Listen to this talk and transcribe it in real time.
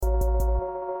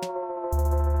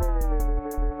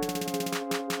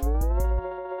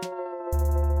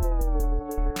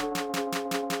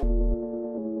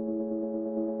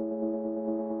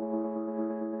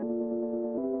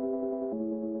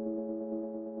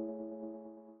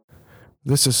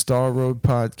This is Star Road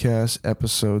Podcast,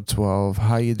 episode 12.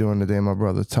 How you doing today, my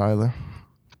brother Tyler?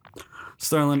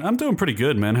 Starlin, I'm doing pretty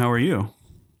good, man. How are you?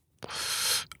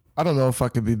 I don't know if I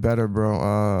could be better,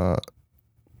 bro.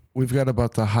 We've got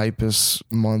about the hypest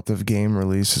month of game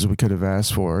releases we could have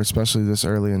asked for, especially this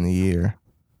early in the year.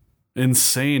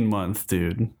 Insane month,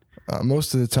 dude.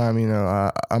 Most of the time,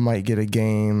 I might get a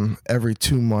game every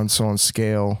 2 months on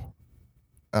scale.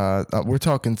 We're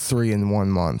talking 3 in 1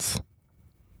 month.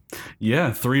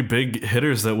 Yeah, 3 big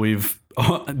hitters that we've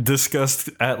discussed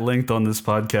at length on this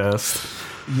podcast.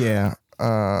 Yeah.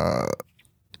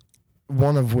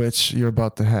 One of which you're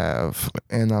about to have,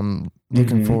 and I'm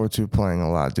looking forward to playing a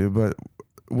lot, dude. But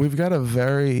we've got a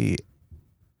very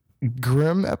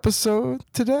grim episode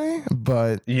today,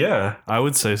 but... Yeah, I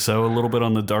would say so. A little bit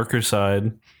on the darker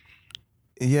side.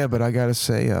 Yeah, but I gotta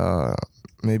say,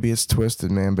 maybe it's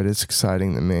twisted, man, but it's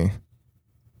exciting to me.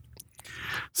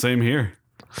 Same here.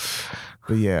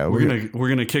 But yeah, we're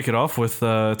gonna kick it off with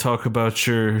talk about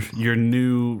your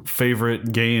new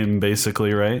favorite game,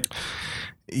 basically, right?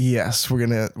 Yes, we're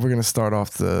gonna start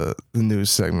off the news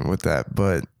segment with that.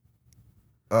 But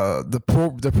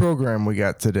the program we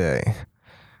got today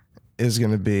is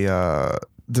gonna be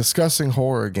discussing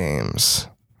horror games.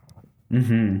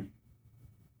 Mm-hmm.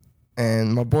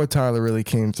 And my boy Tyler really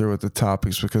came through with the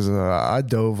topics because I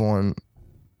dove on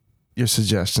your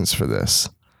suggestions for this.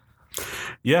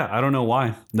 Yeah, I don't know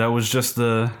why. That was just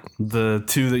the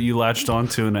two that you latched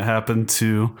onto, and it happened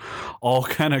to all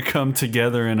kind of come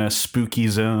together in a spooky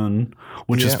zone,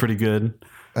 which is pretty good.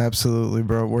 Absolutely,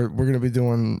 bro. We're gonna be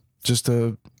doing just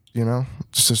a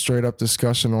straight up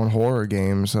discussion on horror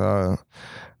games,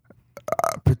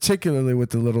 particularly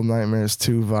with the Little Nightmares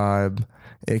 2 vibe.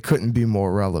 It couldn't be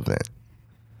more relevant.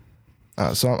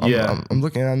 So I'm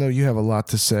looking. I know you have a lot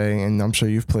to say, and I'm sure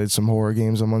you've played some horror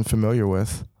games I'm unfamiliar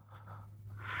with.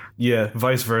 Yeah,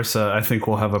 vice versa. I think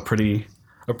we'll have a pretty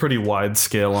wide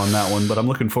scale on that one, but I'm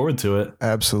looking forward to it.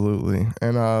 Absolutely.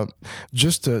 And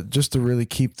just to really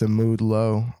keep the mood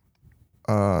low,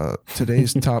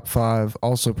 today's top 5,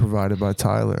 also provided by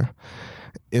Tyler,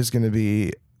 is going to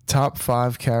be top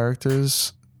 5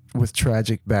 characters with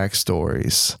tragic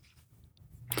backstories.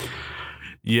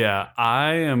 Yeah,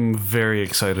 I am very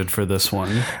excited for this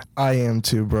one. I am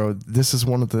too, bro. This is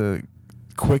one of the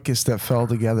quickest that fell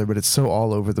together, but it's so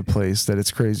all over the place that it's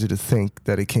crazy to think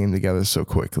that it came together so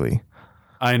quickly.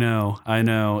 I know.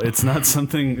 It's not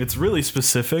something, it's really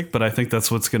specific, but I think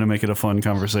that's what's going to make it a fun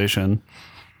conversation.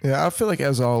 Yeah, I feel like,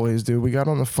 as always, dude, we got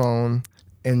on the phone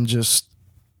and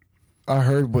I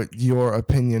heard what your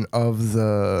opinion of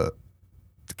the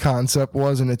concept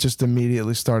was, and it just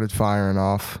immediately started firing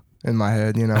off in my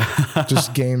head,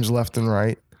 just games left and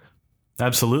right.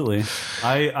 Absolutely.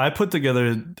 I put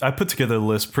together the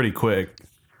list pretty quick.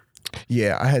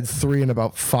 Yeah, I had 3 in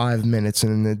about 5 minutes,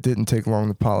 and it didn't take long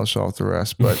to polish off the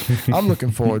rest. But I'm looking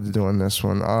forward to doing this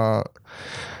one.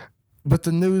 But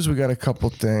the news, we got a couple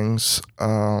things.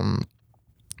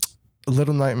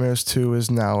 Little Nightmares 2 is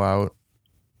now out,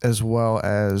 as well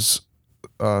as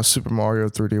Super Mario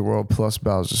 3D World plus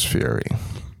Bowser's Fury.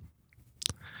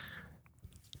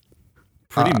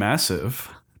 Pretty massive.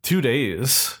 2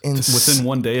 days within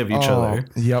 1 day of each other.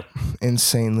 Yep.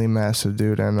 Insanely massive,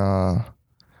 dude. And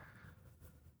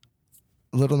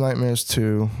Little Nightmares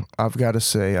 2, I've got to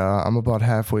say, I'm about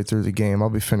halfway through the game. I'll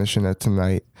be finishing it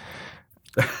tonight.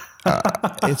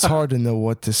 It's hard to know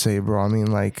what to say, bro. I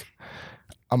mean, like,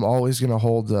 I'm always going to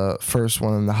hold the first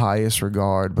one in the highest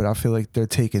regard, but I feel like they're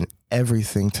taking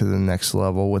everything to the next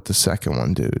level with the second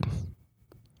one, dude.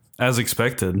 As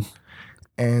expected.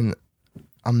 And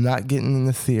I'm not getting in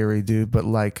the theory, dude, but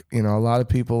like, a lot of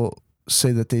people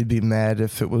say that they'd be mad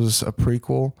if it was a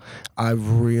prequel. I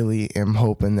really am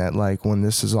hoping that, like, when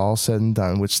this is all said and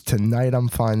done, which tonight I'm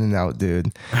finding out,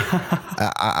 dude,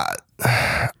 I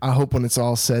hope when it's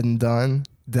all said and done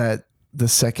that the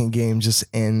second game just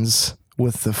ends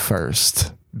with the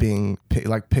first being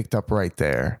picked up right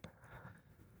there.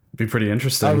 Be pretty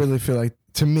interesting. I really feel like,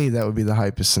 to me, that would be the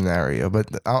hypest scenario, but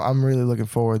I'm really looking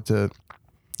forward to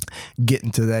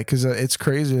getting to that, because it's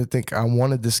crazy to think I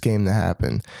wanted this game to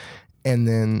happen, and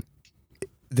then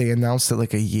they announced it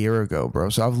like a year ago, bro.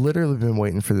 So I've literally been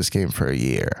waiting for this game for a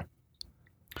year.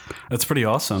 That's pretty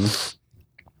awesome.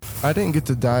 I didn't get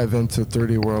to dive into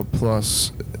 3D World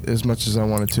Plus as much as I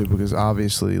wanted to, because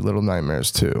obviously Little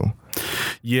Nightmares 2.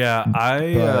 Yeah,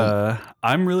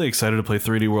 I'm really excited to play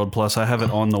 3D World Plus. I have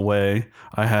it on the way.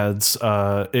 I had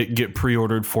it get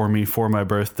pre-ordered for me for my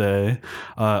birthday,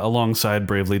 alongside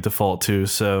Bravely Default 2.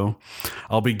 So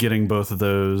I'll be getting both of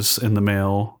those in the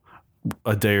mail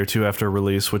a day or two after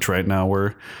release, which right now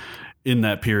we're in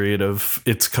that period of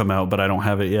it's come out, but I don't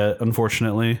have it yet,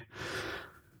 unfortunately.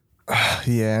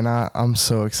 Yeah, and I'm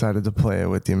so excited to play it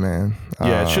with you, man.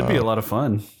 Yeah, it should be a lot of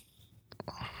fun.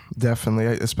 Definitely,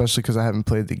 especially because I haven't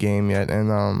played the game yet,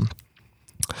 and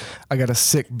I got a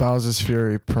sick Bowser's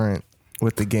Fury print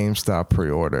with the GameStop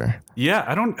pre-order. Yeah,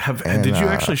 I don't have. Did you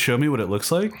actually show me what it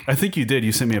looks like? I think you did.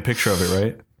 You sent me a picture of it,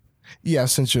 right? Yeah, I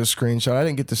sent you a screenshot. I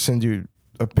didn't get to send you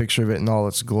a picture of it in all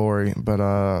its glory,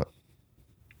 but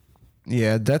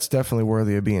yeah, that's definitely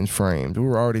worthy of being framed. We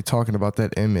were already talking about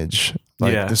that image,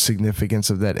 like the significance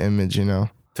of that image, you know?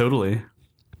 Totally.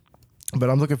 But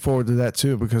I'm looking forward to that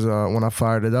too, because when I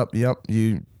fired it up,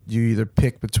 you either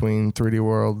pick between 3D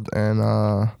World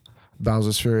and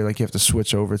Bowser's Fury, like you have to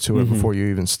switch over to it before you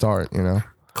even start, you know?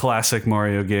 Classic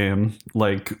Mario game,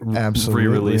 like Absolutely.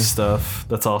 re-release stuff.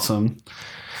 That's awesome.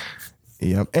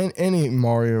 Yep. And any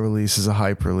Mario release is a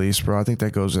hype release, bro. I think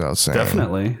that goes without saying.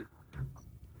 Definitely.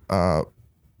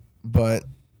 But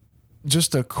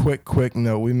just a quick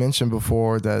note. We mentioned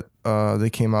before that they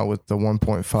came out with the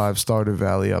 1.5 Stardew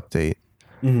Valley update.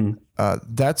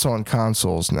 That's on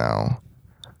consoles now.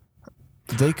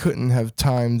 They couldn't have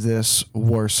timed this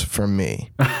worse for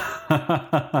me.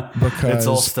 Because it's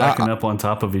all stacking up on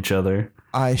top of each other.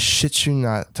 I shit you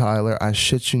not, Tyler. I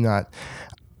shit you not.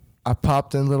 I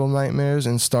popped in Little Nightmares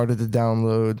and started to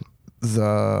download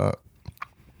the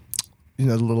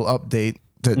little update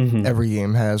that every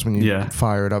game has when you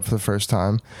fire it up for the first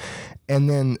time. And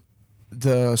then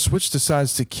the Switch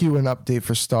decides to queue an update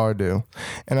for Stardew.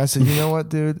 And I said, you know what,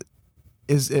 dude?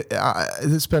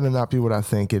 This better not be what I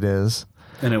think it is.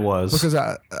 And it was. Because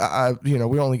I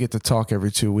we only get to talk every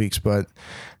 2 weeks, but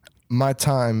my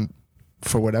time,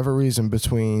 for whatever reason,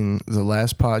 between the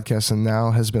last podcast and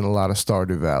now has been a lot of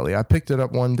Stardew Valley. I picked it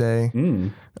up one day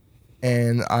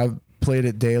and I've played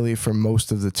it daily for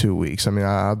most of the 2 weeks. I mean,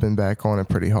 I've been back on it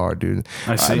pretty hard, dude.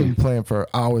 I see. I haven't been playing for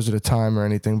hours at a time or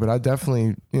anything, but I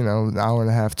definitely, an hour and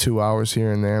a half, 2 hours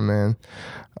here and there, man.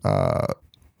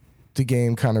 The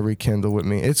game kind of rekindled with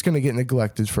me. It's going to get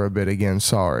neglected for a bit again.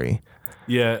 Sorry.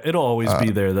 Yeah, it'll always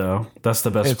be there, though. That's the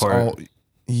best part.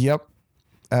 Yep.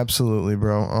 Absolutely,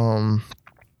 bro.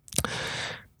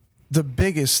 The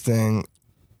biggest thing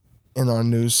in our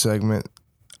news segment,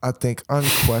 I think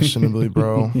unquestionably,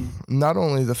 bro, not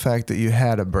only the fact that you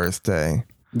had a birthday,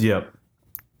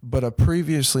 but a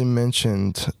previously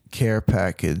mentioned care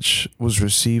package was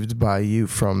received by you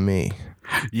from me.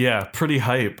 Yeah, pretty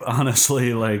hype,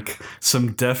 honestly. Like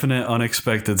some definite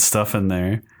unexpected stuff in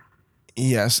there.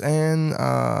 Yes, and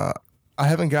I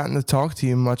haven't gotten to talk to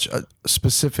you much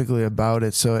specifically about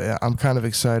it, so I'm kind of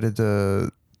excited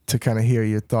to kind of hear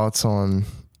your thoughts on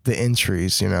the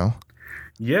entries,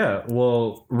 Yeah,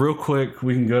 well, real quick,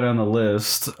 we can go down the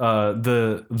list.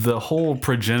 The whole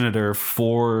progenitor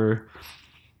for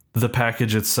the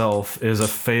package itself is a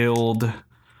failed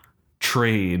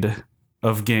trade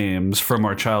of games from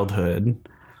our childhood.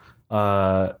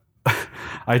 I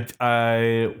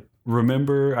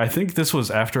remember, I think this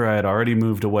was after I had already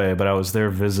moved away, but I was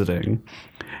there visiting,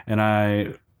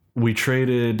 and we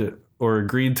traded or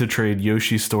agreed to trade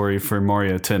Yoshi's Story for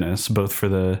Mario Tennis, both for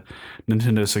the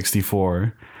Nintendo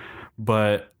 64.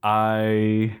 But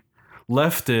I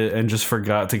left it and just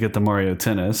forgot to get the Mario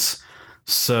Tennis.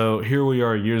 So here we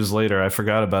are years later. I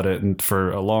forgot about it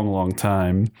for a long, long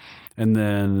time. And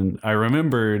then I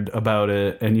remembered about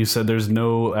it, and you said there's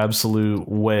no absolute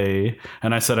way.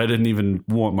 And I said I didn't even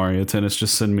want Mario Tennis,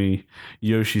 just send me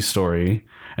Yoshi's Story.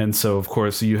 And so, of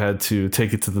course, you had to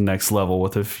take it to the next level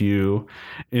with a few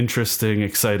interesting,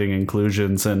 exciting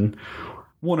inclusions and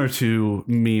one or two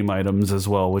meme items as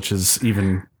well, which is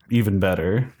even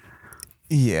better.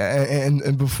 Yeah,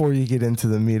 and before you get into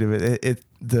the meat of it,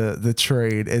 the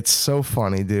trade, it's so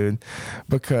funny, dude,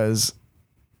 because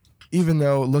even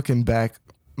though looking back,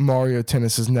 Mario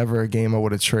Tennis is never a game I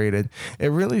would have traded, it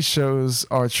really shows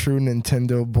our true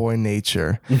Nintendo boy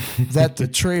nature that the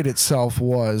trade itself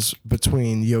was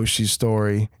between Yoshi's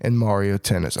Story and Mario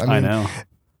Tennis. I know.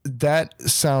 That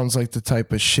sounds like the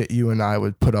type of shit you and I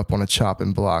would put up on a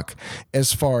chopping block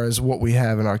as far as what we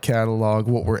have in our catalog,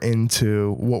 what we're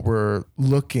into, what we're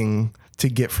looking to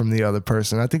get from the other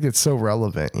person. I think it's so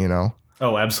relevant,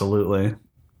 Oh, absolutely.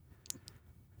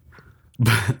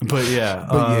 But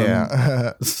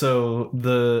yeah. So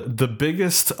the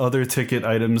biggest other ticket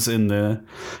items in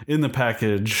the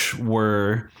package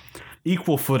were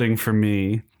equal footing for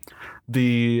me.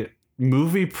 The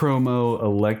movie promo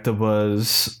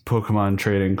Electabuzz Pokemon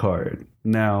trading card.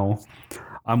 Now,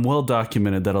 I'm well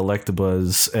documented that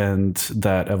Electabuzz and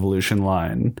that evolution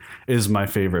line is my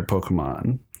favorite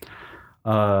Pokemon.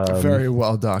 Very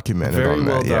well documented. Very on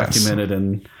well that, documented, yes.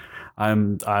 and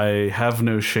I have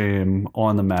no shame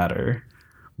on the matter.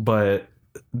 But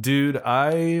dude,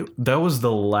 that was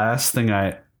the last thing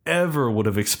I ever would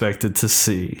have expected to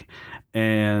see.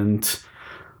 And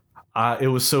it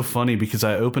was so funny because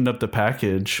I opened up the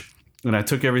package and I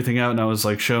took everything out and I was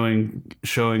like showing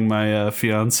my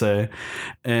fiance,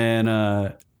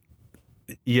 and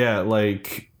yeah,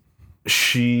 like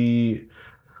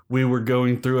we were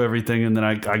going through everything, and then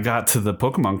I got to the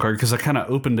Pokemon card because I kind of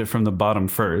opened it from the bottom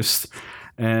first.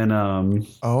 And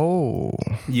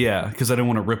yeah, because I didn't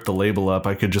want to rip the label up.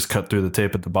 I could just cut through the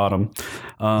tape at the bottom.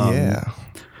 Yeah.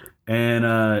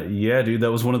 And yeah, dude,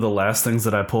 that was one of the last things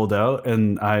that I pulled out,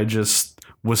 and I just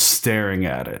was staring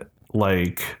at it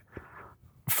like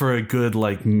for a good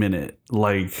like minute,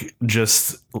 like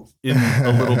just in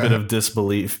a little bit of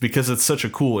disbelief, because it's such a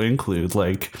cool include.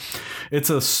 Like, it's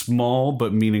a small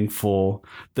but meaningful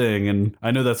thing, and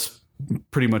I know that's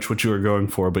pretty much what you were going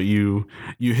for, but you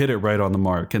hit it right on the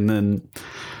mark. And then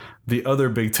the other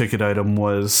big ticket item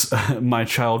was my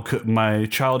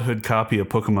childhood copy of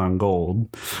Pokemon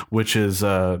Gold, which has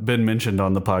been mentioned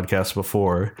on the podcast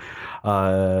before.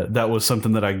 That was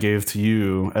something that I gave to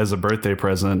you as a birthday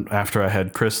present after I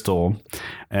had Crystal,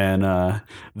 and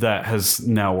that has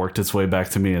now worked its way back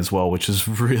to me as well, which is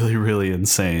really, really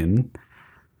insane.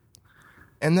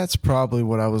 And that's probably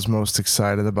what I was most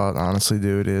excited about, honestly,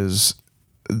 dude, is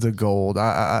the gold.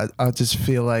 I just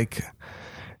feel like,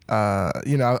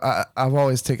 I've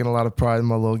always taken a lot of pride in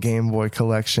my little Game Boy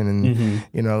collection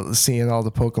and, seeing all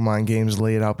the Pokemon games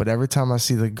laid out. But every time I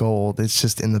see the gold, it's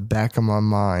just in the back of my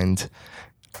mind.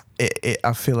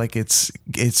 I feel like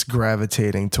it's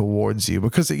gravitating towards you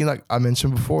because, like I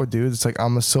mentioned before, dude, it's like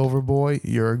I'm a silver boy,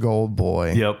 you're a gold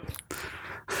boy. Yep.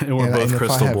 And we're both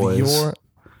crystal boys.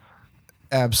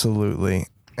 Absolutely.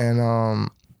 And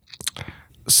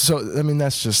so I mean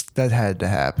that had to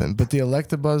happen. But the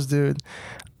Electabuzz, dude,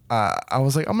 I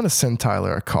was like, I'm gonna send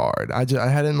Tyler a card. I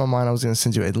had it in my mind I was gonna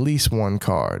send you at least one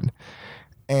card.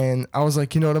 And I was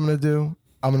like, you know what I'm gonna do?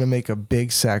 I'm gonna make a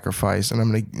big sacrifice, and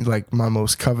I'm gonna like my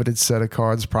most coveted set of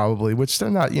cards probably, which they're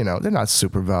not, they're not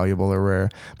super valuable or rare,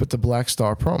 but the Black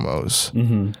Star promos.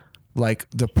 Mm-hmm. Like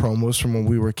the promos from when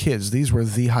we were kids. These were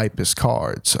the hypest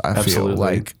cards, I feel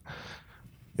like.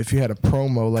 If you had a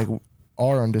promo, like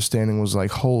our understanding was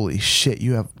like, holy shit,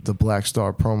 you have the Black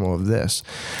Star promo of this.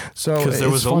 So because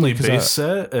there was only base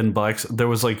set and there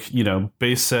was like,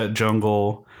 base set,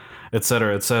 jungle, et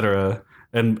cetera,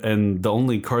 and the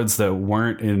only cards that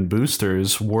weren't in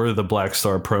boosters were the Black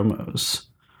Star promos.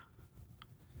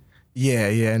 Yeah,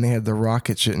 and they had the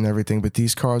rocket shit and everything, but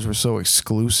these cards were so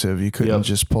exclusive, you couldn't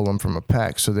just pull them from a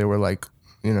pack. So they were like,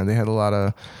 they had a lot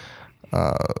of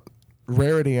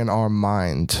rarity in our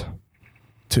mind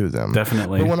to them.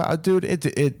 Definitely. But when what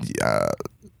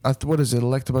is it?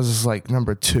 Electabuzz is like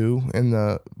number 2 in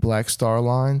the Black Star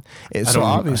line. So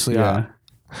obviously, yeah.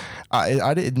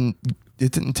 I didn't.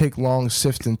 It didn't take long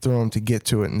sifting through them to get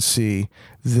to it and see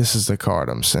this is the card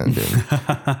I'm sending.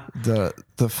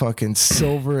 the fucking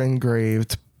silver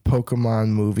engraved Pokemon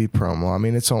movie promo. I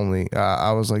mean, it's only.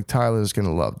 I was like, Tyler's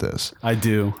gonna love this. I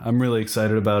do. I'm really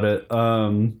excited about it.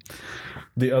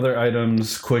 The other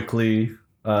items quickly,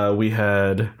 we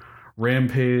had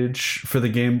Rampage for the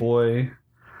Game Boy.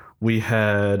 We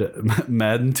had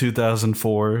Madden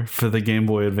 2004 for the Game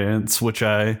Boy Advance, which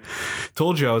I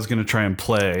told you I was going to try and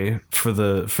play for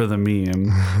the meme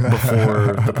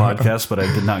before the podcast, but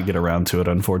I did not get around to it,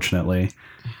 unfortunately.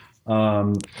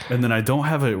 And then I don't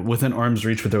have it within arm's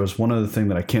reach, but there was one other thing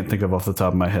that I can't think of off the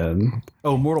top of my head.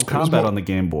 Oh, Mortal Kombat on the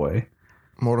Game Boy.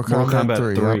 Mortal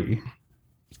Kombat 3. Yep.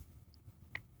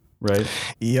 Right?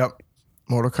 Yep.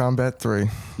 Mortal Kombat 3.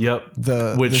 Yep.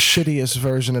 The shittiest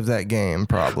version of that game,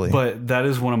 probably. But that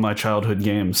is one of my childhood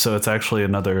games, so it's actually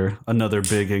another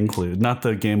big include. Not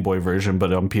the Game Boy version,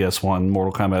 but on PS1,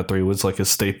 Mortal Kombat 3 was like a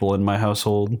staple in my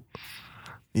household.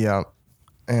 Yeah.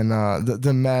 And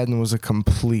the Madden was a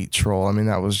complete troll. I mean,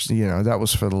 that was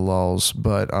for the lulz.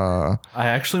 But I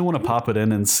actually want to pop it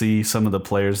in and see some of the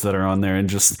players that are on there and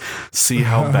just see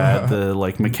how bad the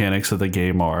like mechanics of the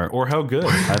game are, or how good.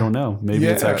 I don't know. Maybe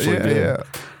it's actually good.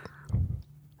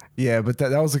 Yeah, but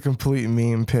that was a complete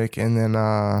meme pick. And then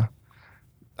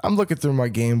I'm looking through my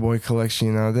Game Boy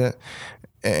collection.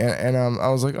 And I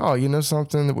was like, oh, you know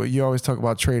something? You always talk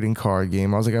about trading card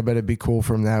game. I was like, I bet it'd be cool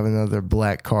for him to have another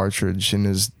black cartridge in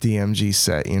his DMG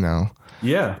set,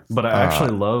 Yeah, but I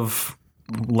actually love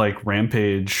like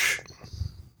Rampage,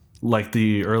 like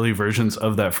the early versions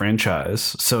of that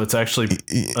franchise. So it's actually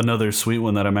another sweet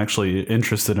one that I'm actually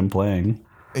interested in playing.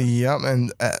 Yep,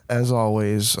 and as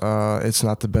always, it's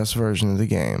not the best version of the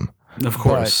game. Of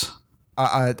course. But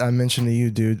I mentioned to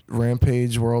you, dude,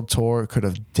 Rampage World Tour could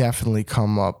have definitely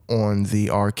come up on the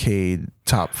arcade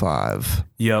top 5.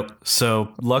 Yep.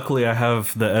 So luckily I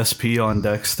have the SP on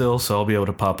deck still, so I'll be able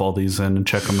to pop all these in and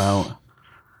check them out.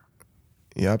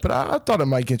 Yeah, but I thought it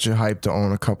might get you hyped to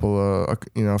own a couple of,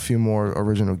 a few more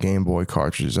original Game Boy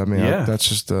cartridges. I mean, Yeah. that's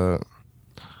just The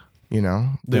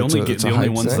it's a only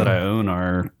hype ones thing. that I own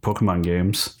are Pokemon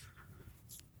games.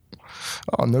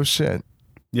 Oh, no shit.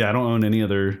 Yeah, I don't own any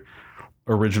other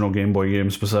original Game Boy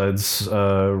games besides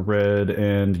Red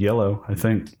and Yellow, I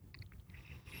think.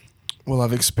 Well,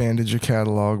 I've expanded your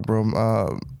catalog,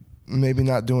 bro. Maybe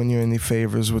not doing you any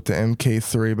favors with the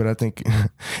MK3, but I think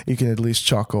you can at least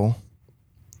chuckle.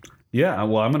 Yeah,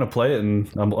 well, I'm going to play it and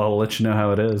I'll let you know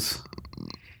how it is.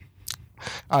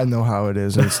 I know how it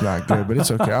is, and it's not good, but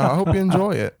it's okay. I hope you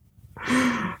enjoy it.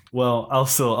 Well, I'll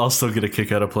still get a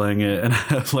kick out of playing it,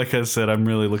 and like I said, I'm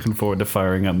really looking forward to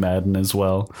firing up Madden as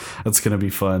well. That's going to be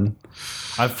fun.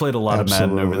 I've played a lot of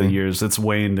Madden over the years. It's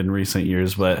waned in recent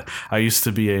years, but I used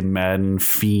to be a Madden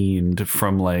fiend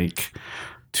from like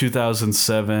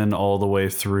 2007 all the way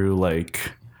through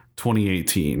like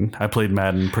 2018. I played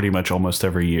Madden pretty much almost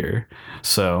every year.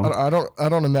 So I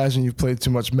don't imagine you've played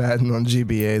too much Madden on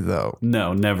GBA though.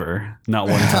 No, never, not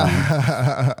one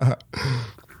time.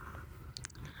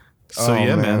 So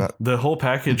yeah, man, the whole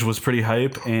package was pretty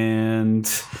hype, and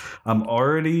I'm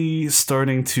already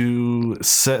starting to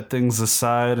set things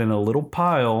aside in a little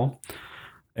pile,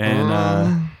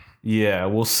 and yeah,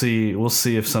 we'll see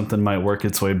if something might work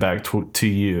its way back to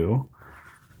you.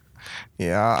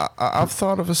 Yeah, I've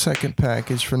thought of a second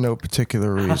package for no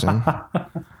particular reason.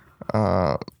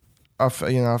 I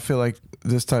feel like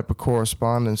this type of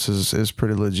correspondence is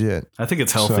pretty legit. I think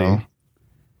it's healthy. So,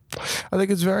 I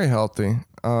think it's very healthy.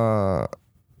 And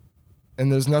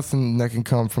there's nothing that can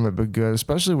come from it but good,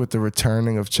 especially with the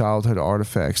returning of childhood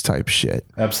artifacts type shit.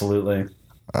 Absolutely.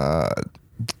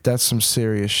 That's some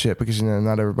serious shit because,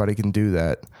 not everybody can do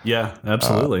that. Yeah,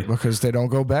 absolutely. Because they don't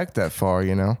go back that far,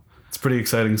 It's pretty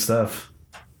exciting stuff.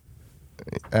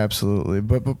 Absolutely.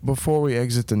 But before we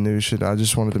exit the news shit, I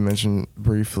just wanted to mention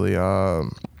briefly,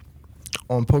 on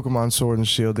Pokemon Sword and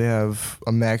Shield, they have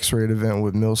a max rate event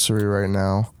with Milcery right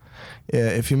now. Yeah,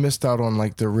 if you missed out on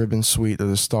like the Ribbon Suite or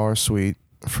the Star Suite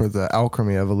for the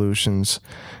Alchemy evolutions,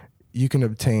 you can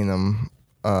obtain them,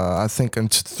 I think,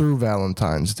 through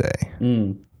Valentine's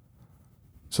Day.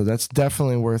 So that's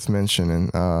definitely worth mentioning.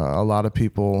 A lot of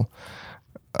people,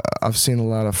 I've seen a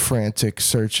lot of frantic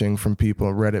searching from people,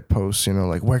 Reddit posts,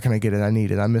 like, where can I get it? I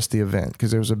need it. I missed the event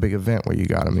because there was a big event where you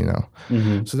got them,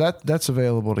 Mm-hmm. So that's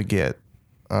available to get.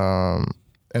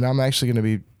 And I'm actually going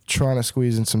to be trying to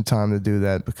squeeze in some time to do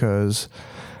that because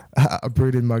I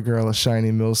breeded my girl a shiny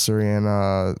Milcery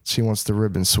and she wants the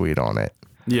Ribbon Suite on it.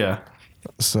 Yeah.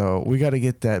 So we got to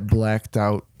get that blacked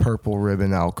out purple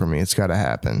ribbon alchemy. It's got to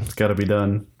happen. It's got to be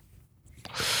done.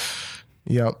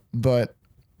 Yep. But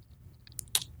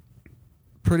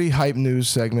pretty hype news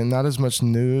segment. Not as much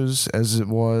news as it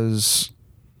was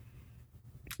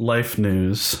life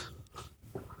news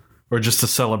or just a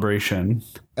celebration.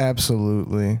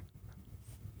 Absolutely.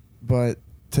 But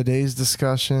today's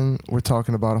discussion, we're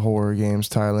talking about horror games,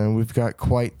 Tyler, and we've got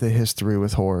quite the history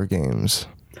with horror games.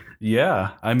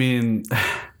 Yeah. I mean,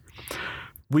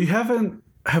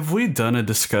 have we done a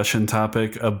discussion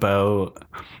topic about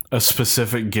a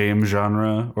specific game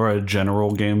genre or a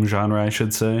general game genre, I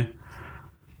should say?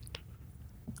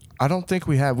 I don't think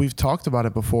we have. We've talked about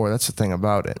it before. That's the thing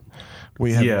about it.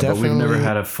 We have but we've never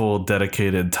had a full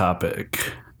dedicated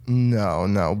topic.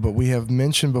 No. But we have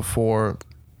mentioned before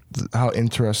how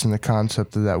interesting the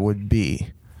concept of that would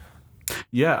be.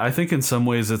 Yeah, I think in some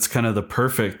ways it's kind of the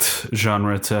perfect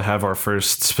genre to have our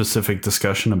first specific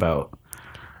discussion about.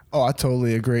 Oh, I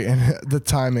totally agree. And the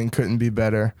timing couldn't be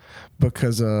better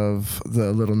because of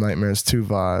the Little Nightmares 2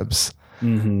 vibes.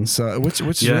 Mm-hmm. So, which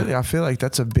is really, I feel like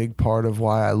that's a big part of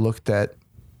why I looked at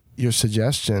your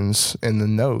suggestions in the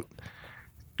note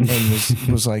and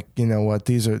was like, you know what,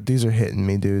 these are hitting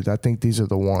me, dude. I think these are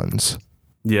the ones.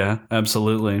 Yeah,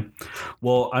 absolutely.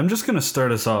 Well, I'm just going to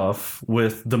start us off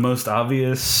with the most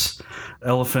obvious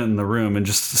elephant in the room and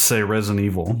just say Resident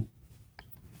Evil.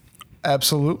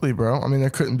 Absolutely, bro. I mean, there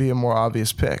couldn't be a more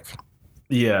obvious pick.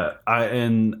 Yeah,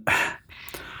 and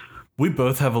we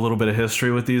both have a little bit of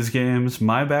history with these games.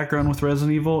 My background with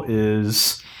Resident Evil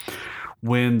is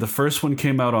when the first one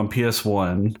came out on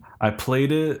PS1, I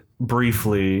played it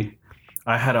briefly.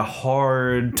 I had a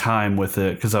hard time with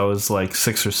it because I was like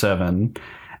 6 or 7,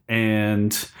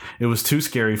 and it was too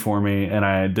scary for me, and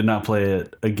I did not play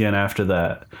it again after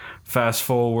that. Fast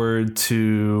forward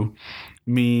to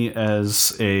me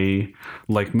as a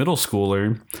middle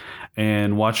schooler,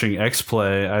 And watching X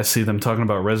play, I see them talking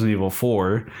about Resident Evil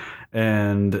 4,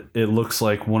 and it looks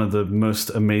like one of the most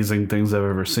amazing things I've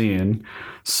ever seen.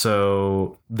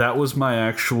 So that was my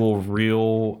actual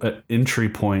real entry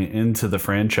point into the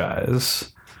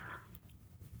franchise.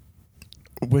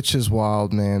 Which is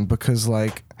wild, man, because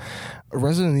like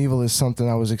Resident Evil is something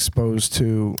I was exposed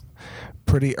to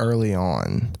pretty early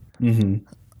on. Mm-hmm.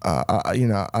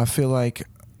 I feel like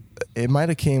it might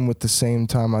have came with the same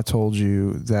time I told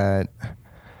you that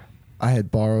I had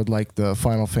borrowed like the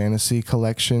Final Fantasy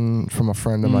collection from a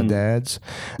friend of my dad's.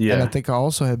 Yeah. And I think I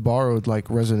also had borrowed like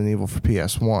Resident Evil for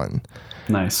PS1.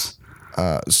 Nice.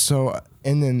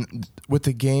 And then with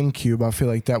the GameCube, I feel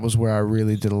like that was where I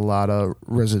really did a lot of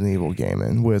Resident Evil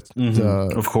gaming with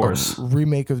the of course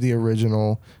remake of the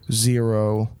original,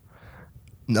 Zero,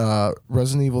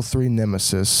 Resident Evil 3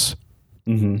 Nemesis,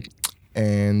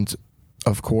 and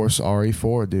of course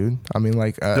RE4, dude. I mean,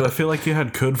 like, do I feel like you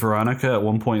had Code Veronica at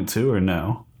one point too, or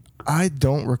no? I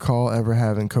don't recall ever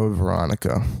having Code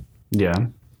Veronica. Yeah.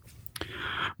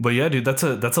 But yeah, dude, that's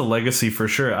a legacy for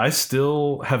sure. I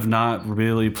still have not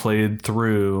really played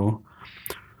through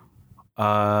 2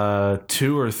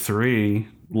 or 3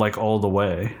 like all the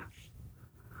way.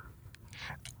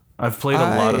 I've played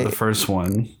a lot of the first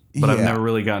one, but I've never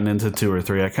really gotten into 2 or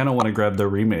 3. I kind of want to grab the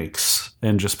remakes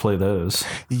and just play those.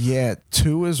 Yeah,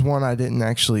 2 is one I didn't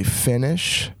actually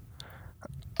finish.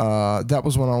 That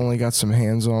was one I only got some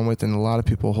hands on with, and a lot of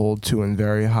people hold 2 in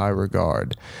very high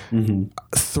regard.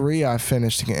 3 I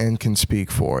finished and can speak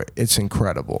for it. It's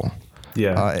incredible.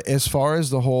 Yeah. As far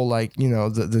as the whole, like, you know,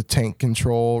 the tank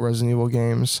control Resident Evil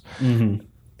games,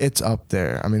 it's up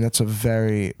there. I mean, that's a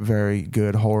very, very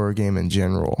good horror game in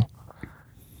general.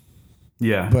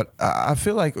 Yeah. But I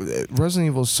feel like Resident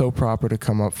Evil is so proper to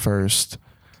come up first,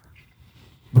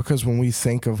 because when we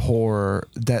think of horror,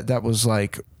 that was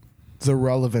like the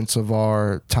relevance of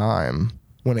our time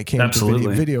when it came to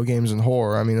video games and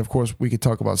horror. I mean, of course, we could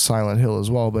talk about Silent Hill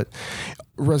as well, but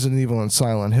Resident Evil and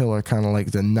Silent Hill are kind of like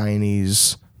the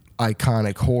 90s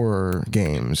iconic horror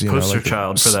games. Poster like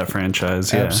child for that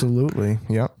franchise, yeah. Absolutely,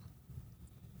 yep.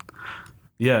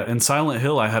 Yeah, and Silent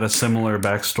Hill I had a similar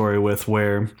backstory with,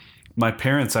 where my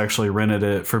parents actually rented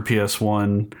it for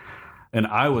PS1, and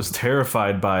I was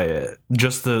terrified by it.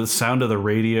 Just the sound of the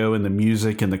radio and the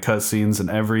music and the cutscenes and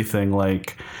everything,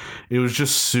 like, it was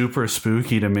just super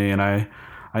spooky to me, and I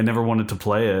never wanted to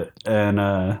play it.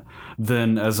 And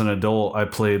then as an adult, I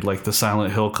played like the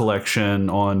Silent Hill collection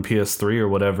on PS3 or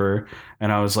whatever,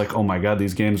 and I was like, oh my god,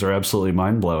 these games are absolutely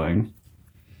mind-blowing.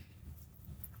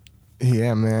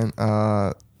 Yeah, man.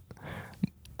 I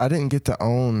didn't get to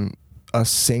own a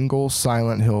single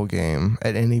Silent Hill game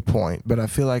at any point, but I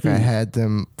feel like I had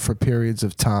them for periods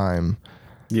of time,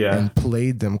 and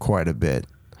played them quite a bit.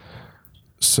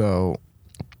 So,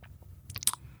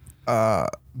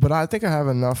 but I think I have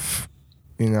enough,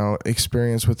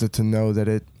 experience with it to know that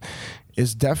it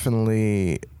is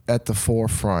definitely at the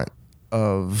forefront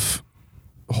of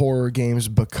horror games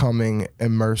becoming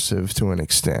immersive to an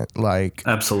extent. Like,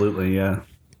 absolutely, yeah.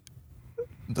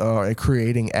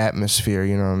 Creating atmosphere,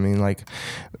 you know what I mean? Like,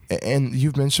 and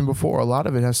you've mentioned before, a lot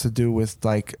of it has to do with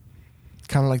like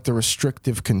kind of like the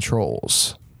restrictive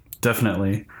controls.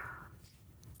 Definitely.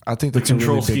 I think the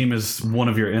control scheme is one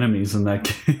of your enemies in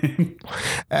that game.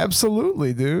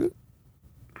 Absolutely, dude.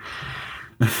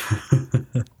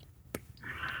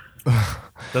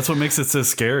 That's what makes it so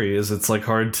scary, is it's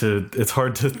hard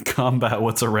to combat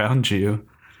what's around you.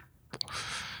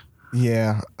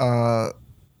 Yeah.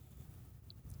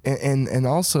 And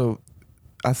also,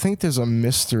 I think there's a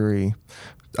mystery.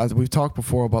 We've talked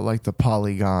before about like the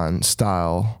polygon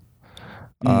style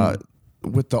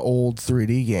with the old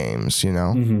 3D games,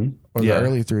 or the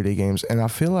early 3D games. And I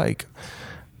feel like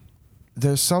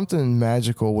there's something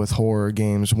magical with horror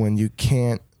games when you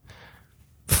can't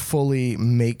fully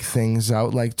make things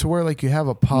out, like to where like you have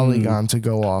a polygon to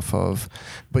go off of,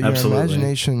 but your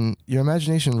imagination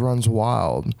runs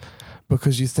wild,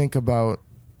 because you think about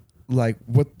like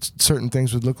what certain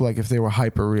things would look like if they were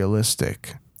hyper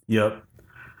realistic. Yep.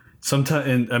 Sometimes,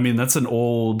 and I mean, that's an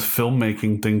old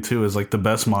filmmaking thing too, is like the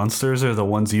best monsters are the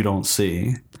ones you don't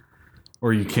see,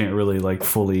 or you can't really like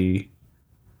fully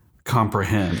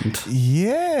comprehend.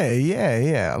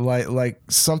 Yeah. Like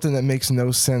something that makes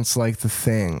no sense, like The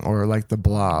Thing or like The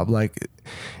Blob. Like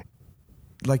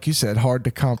you said, hard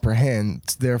to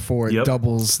comprehend. Therefore, it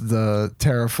doubles the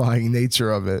terrifying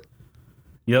nature of it.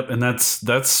 Yep, and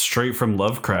that's straight from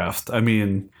Lovecraft. I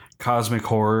mean, cosmic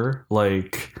horror,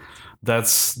 like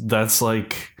that's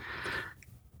like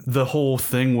the whole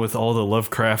thing with all the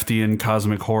Lovecraftian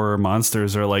cosmic horror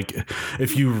monsters are like,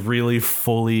 if you really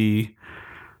fully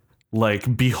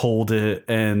like behold it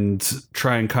and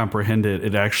try and comprehend it,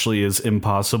 it actually is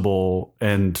impossible,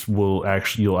 and you'll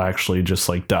actually just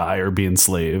like die or be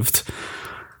enslaved.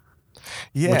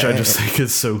 Yeah, which I just think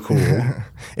is so cool.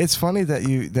 It's funny that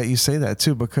you say that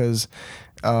too, because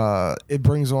it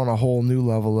brings on a whole new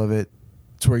level of it,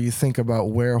 to where you think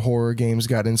about where horror games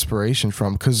got inspiration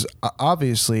from, because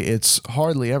obviously it's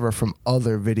hardly ever from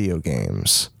other video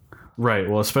games. Right.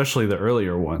 Well, especially the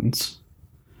earlier ones.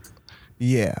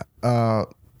 Yeah,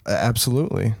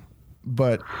 absolutely.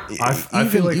 But I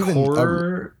feel like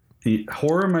horror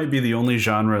might be the only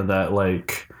genre that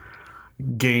like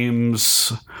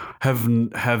games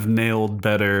have nailed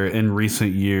better in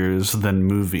recent years than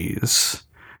movies.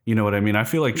 You know what I mean? I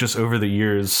feel like just over the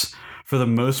years, for the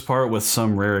most part, with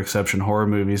some rare exception, horror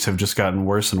movies have just gotten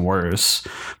worse and worse.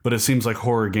 But it seems like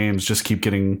horror games just keep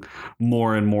getting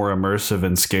more and more immersive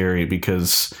and scary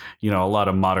because, you know, a lot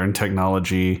of modern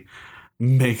technology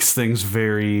makes things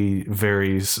very,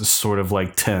 very sort of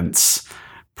like tense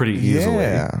pretty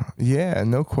easily. Yeah,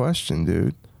 no question,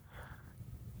 dude.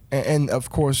 And of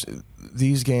course,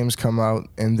 these games come out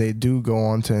and they do go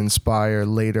on to inspire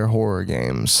later horror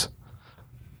games.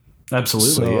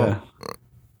 Absolutely, yeah.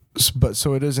 But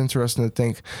so it is interesting to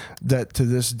think that to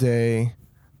this day,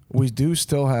 we do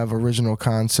still have original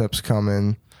concepts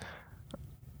coming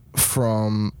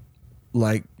from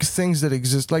like things that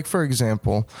exist. Like, for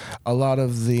example, a lot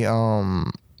of the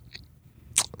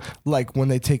like when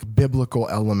they take biblical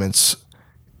elements,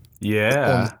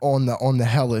 on the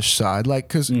hellish side, like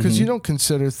because you don't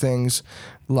consider things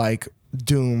like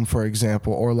Doom, for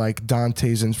example, or like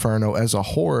Dante's Inferno as a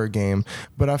horror game,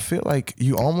 but I feel like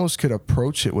you almost could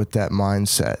approach it with that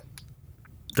mindset.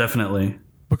 Definitely.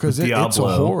 Because it's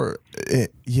a horror.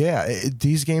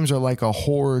 These games are like a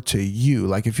horror to you.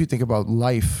 Like if you think about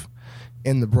life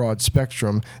in the broad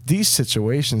spectrum, these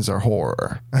situations are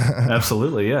horror.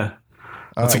 Absolutely, yeah.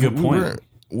 That's a good point.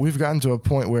 We've gotten to a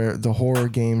point where the horror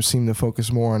games seem to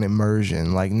focus more on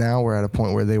immersion. Like now we're at a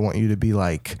point where they want you to be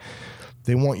like,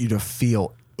 they want you to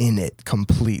feel in it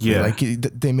completely. Yeah. Like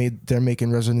they're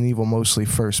making Resident Evil mostly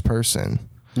first person.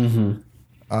 Mm-hmm.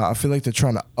 I feel like they're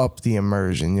trying to up the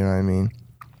immersion. You know what I mean?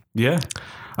 Yeah.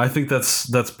 I think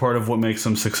that's part of what makes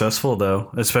them successful,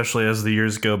 though, especially as the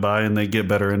years go by and they get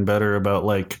better and better about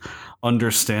like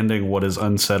understanding what is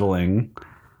unsettling.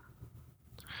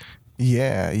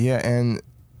 Yeah, and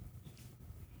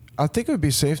I think it would be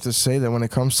safe to say that when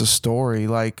it comes to story,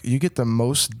 like you get the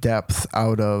most depth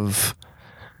out of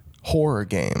horror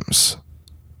games.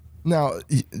 Now,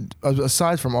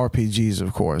 aside from RPGs,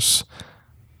 of course,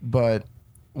 but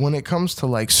when it comes to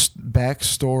like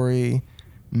backstory,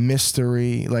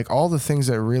 mystery, like all the things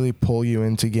that really pull you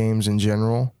into games in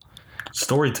general.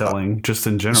 Storytelling, just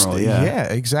in general, yeah. Yeah,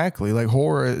 exactly. Like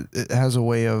horror, it has a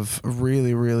way of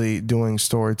really, really doing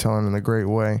storytelling in a great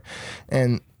way.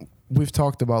 And we've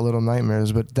talked about Little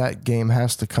Nightmares, but that game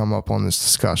has to come up on this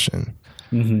discussion.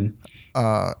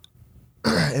 Mm-hmm.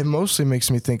 It mostly makes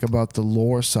me think about the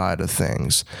lore side of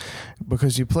things,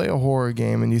 because you play a horror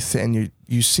game and you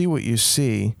see what you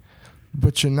see,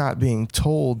 but you're not being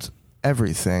told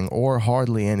everything or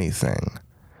hardly anything.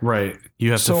 Right.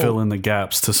 You have to fill in the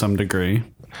gaps to some degree.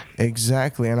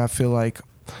 Exactly. And I feel like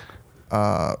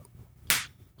one,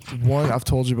 I've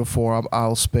told you before,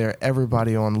 I'll spare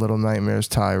everybody on Little Nightmares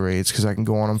tirades because I can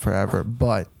go on them forever.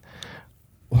 But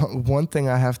one thing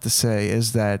I have to say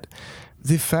is that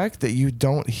the fact that you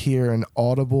don't hear an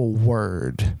audible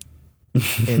word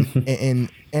in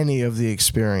any of the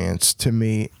experience, to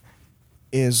me,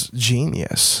 is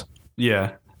genius.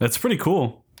 Yeah, that's pretty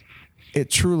cool. It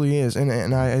truly is.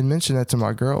 And I had mentioned that to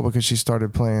my girl because she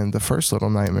started playing the first Little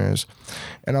Nightmares.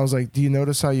 And I was like, do you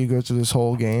notice how you go through this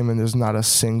whole game and there's not a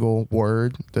single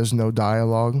word? There's no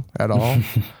dialogue at all?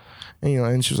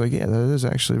 And she was like, yeah, that is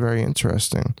actually very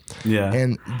interesting. Yeah.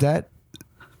 And that,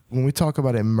 when we talk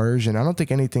about immersion, I don't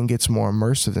think anything gets more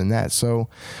immersive than that. So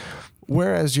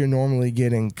whereas you're normally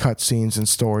getting cutscenes and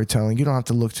storytelling, you don't have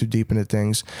to look too deep into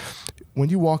things. When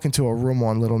you walk into a room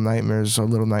on Little Nightmares or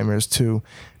Little Nightmares 2,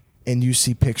 and you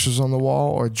see pictures on the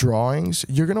wall or drawings,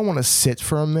 you're going to want to sit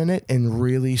for a minute and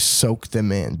really soak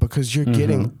them in, because you're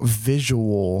getting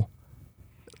visual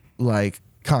like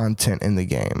content in the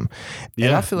game. Yeah,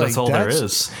 and I feel that's like all there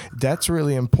is. That's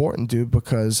really important, dude,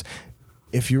 because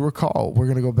if you recall, we're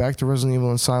going to go back to Resident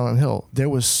Evil and Silent Hill. There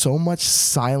was so much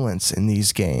silence in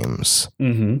these games.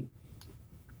 Mm-hmm.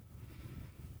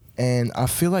 And I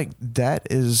feel like that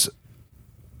is,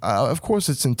 of course,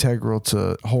 it's integral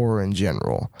to horror in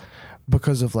general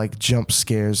because of like jump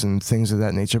scares and things of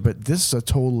that nature. But this is a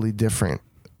totally different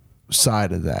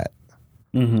side of that.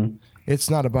 Mm-hmm. It's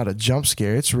not about a jump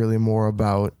scare. It's really more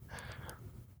about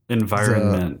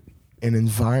Environment. An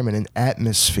environment, an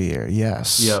atmosphere.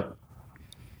 Yes. Yep.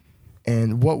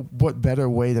 And what better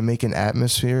way to make an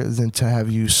atmosphere than to have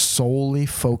you solely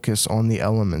focus on the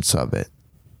elements of it?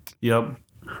 Yep.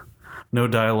 No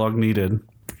dialogue needed.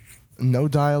 No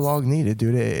dialogue needed,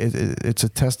 dude. It's a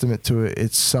testament to it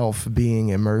itself being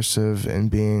immersive and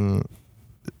being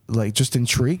like just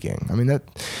intriguing. I mean, that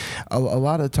a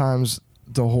lot of times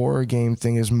the horror game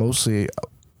thing is mostly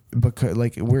because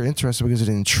like we're interested because it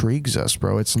intrigues us,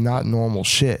 bro. It's not normal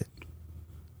shit.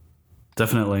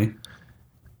 Definitely.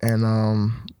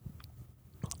 And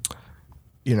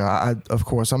you know, of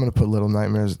course I'm gonna put Little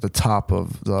Nightmares at the top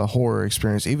of the horror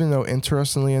experience, even though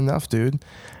interestingly enough, dude,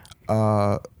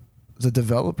 the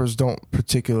developers don't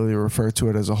particularly refer to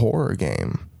it as a horror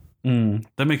game.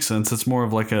 That makes sense. It's more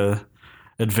of like a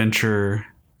adventure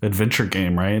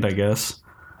game, right? I guess.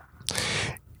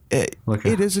 It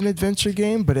is an adventure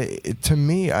game, but to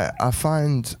me, I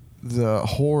find the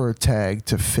horror tag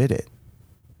to fit it.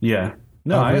 Yeah.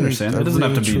 No, I understand. It doesn't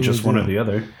have to be just one or the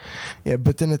other. Yeah,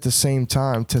 but then at the same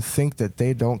time, to think that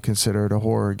they don't consider it a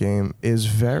horror game is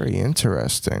very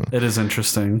interesting. It is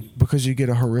interesting. Because you get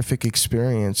a horrific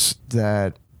experience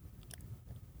that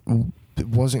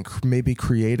wasn't maybe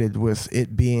created with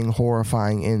it being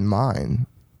horrifying in mind.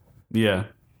 Yeah.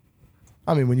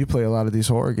 I mean, when you play a lot of these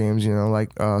horror games, you know,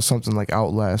 like something like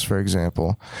Outlast, for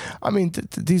example. I mean,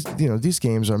 these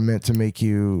games are meant to make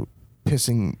you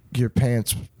pissing your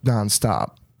pants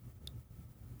nonstop.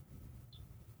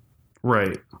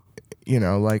 Right. You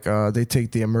know, like they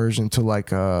take the immersion to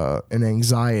like an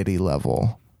anxiety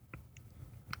level,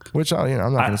 which I'm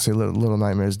not going to say Little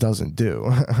Nightmares doesn't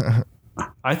do.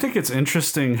 I think it's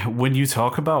interesting when you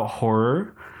talk about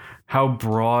horror, how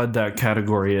broad that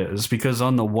category is, because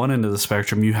on the one end of the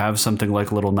spectrum, you have something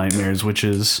like Little Nightmares, which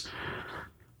is,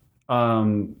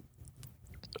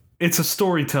 it's a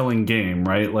storytelling game,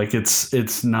 right? Like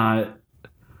it's not,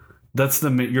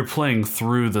 you're playing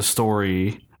through the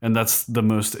story, and that's the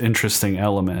most interesting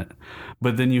element.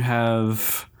 But then you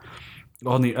have,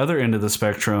 on the other end of the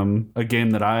spectrum, a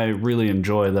game that I really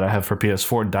enjoy that I have for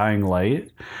PS4, Dying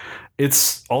Light.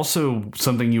 It's also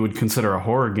something you would consider a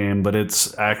horror game, but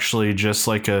it's actually just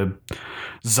like a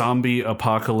zombie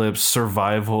apocalypse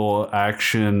survival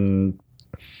action,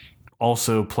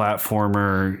 also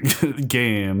platformer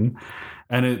game.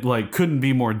 And it like couldn't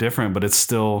be more different, but it's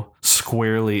still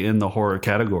squarely in the horror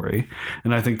category.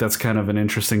 And I think that's kind of an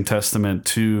interesting testament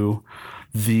to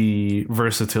the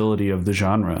versatility of the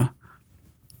genre.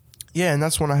 Yeah, and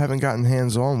that's one I haven't gotten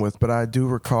hands-on with, but I do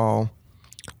recall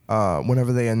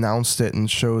whenever they announced it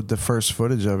and showed the first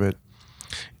footage of it,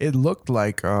 it looked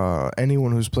like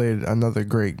anyone who's played another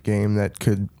great game that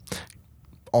could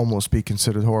almost be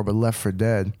considered horror, but Left 4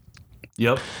 Dead.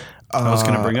 Yep. I was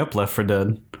going to bring up Left 4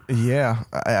 Dead. Yeah,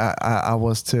 I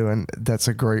was too, and that's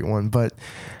a great one. But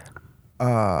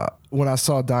when I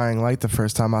saw Dying Light the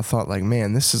first time, I thought like,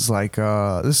 man, this is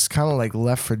kind of like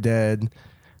Left 4 Dead,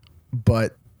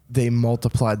 but they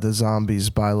multiplied the zombies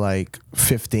by like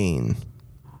 15.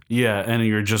 Yeah, and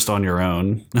you're just on your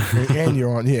own. And you're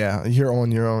on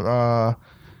your own.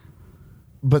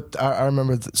 But I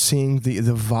remember seeing the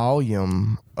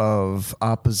volume of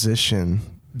opposition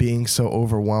being so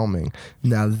overwhelming.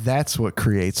 Now that's what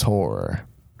creates horror.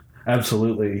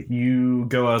 Absolutely. You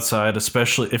go outside,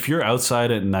 especially if you're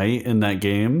outside at night in that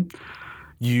game,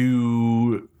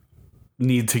 you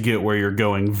need to get where you're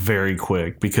going very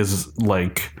quick, because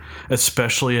like,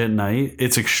 especially at night,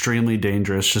 it's extremely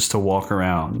dangerous just to walk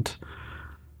around.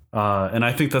 And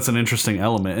I think that's an interesting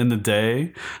element. In the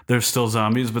day, there's still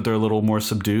zombies, but they're a little more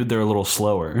subdued. They're a little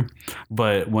slower.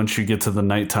 But once you get to the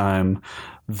nighttime,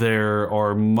 there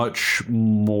are much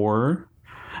more,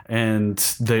 and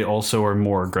they also are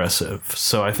more aggressive.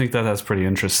 So I think that that's pretty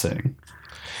interesting.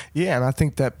 Yeah, and I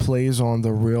think that plays on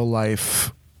the real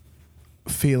life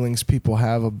feelings people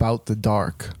have about the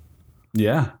dark.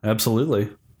 Yeah, absolutely.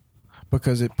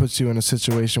 Because it puts you in a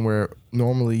situation where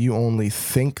normally you only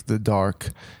think the dark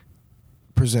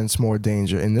presents more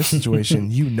danger. In this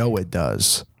situation, you know it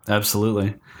does.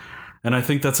 Absolutely. And I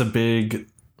think that's a big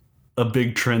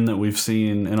trend that we've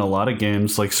seen in a lot of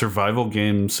games, like survival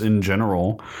games in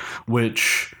general,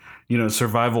 which, you know,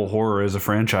 survival horror is a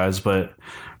franchise, but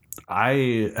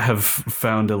I have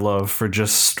found a love for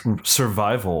just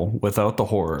survival without the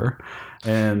horror.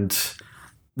 And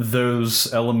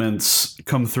those elements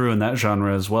come through in that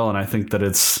genre as well, and I think that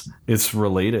it's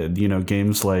related. You know,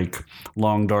 games like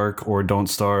Long Dark or Don't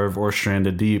Starve or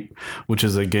Stranded Deep, which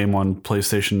is a game on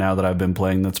PlayStation now that I've been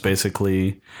playing, that's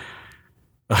basically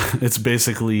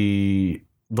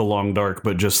The Long Dark,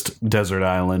 but just Desert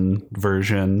Island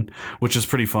version, which is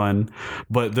pretty fun.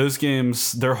 But those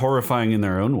games, they're horrifying in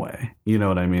their own way. You know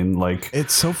what I mean? Like,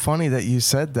 it's so funny that you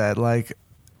said that. Like,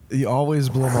 you always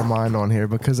blow my mind on here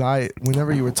because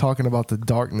whenever you were talking about the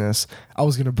darkness, I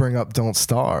was going to bring up Don't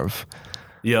Starve.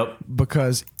 Yep.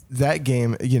 Because that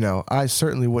game, you know, I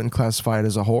certainly wouldn't classify it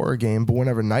as a horror game, but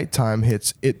whenever nighttime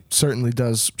hits, it certainly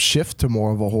does shift to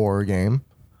more of a horror game.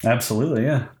 Absolutely,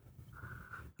 yeah.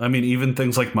 I mean, even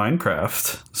things like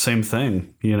Minecraft, same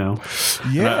thing, you know?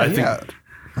 Yeah,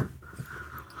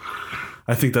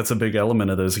 I think that's a big element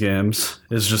of those games,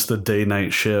 is just the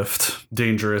day-night shift.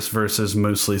 Dangerous versus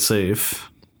mostly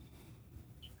safe.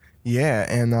 Yeah,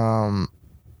 and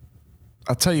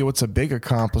I'll tell you what's a big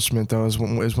accomplishment, though, is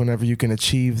whenever you can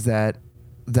achieve that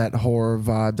horror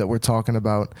vibe that we're talking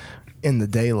about in the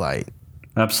daylight.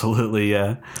 Absolutely,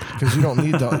 yeah. Because you don't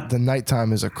need the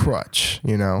nighttime as a crutch,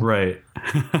 you know? Right.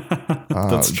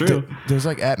 That's true. There's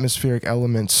like atmospheric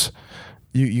elements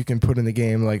you can put in the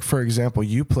game. Like, for example,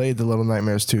 you played the Little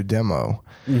Nightmares 2 demo.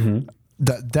 Mm-hmm.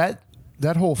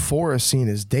 That whole forest scene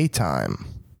is daytime.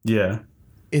 Yeah.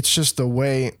 It's just the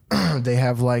way they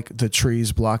have like the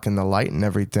trees blocking the light and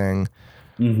everything.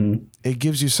 Mm-hmm. It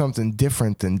gives you something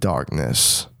different than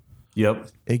darkness. Yep.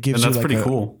 It gives and that's you like pretty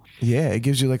cool. Yeah, it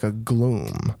gives you like a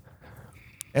gloom.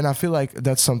 And I feel like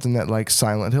that's something that like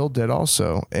Silent Hill did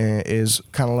also, is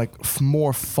kind of like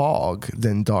more fog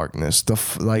than darkness.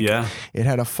 It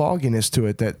had a fogginess to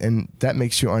it that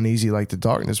makes you uneasy like the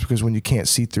darkness, because when you can't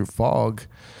see through fog,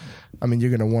 I mean, you're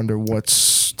going to wonder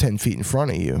what's 10 feet in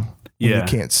front of you. You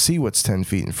can't see what's 10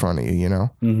 feet in front of you, you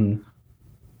know? Mm-hmm.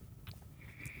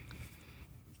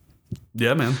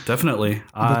 Yeah, man, definitely.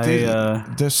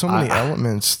 There's so many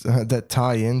elements that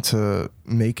tie into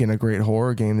making a great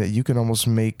horror game that you can almost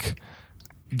make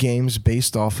games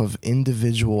based off of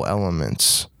individual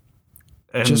elements.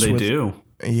 And they do.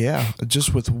 Yeah,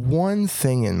 just with one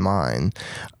thing in mind.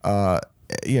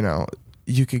 You know,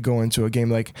 you could go into a game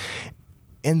like...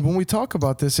 And when we talk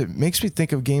about this, it makes me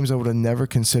think of games I would have never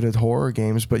considered horror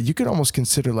games, but you could almost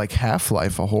consider like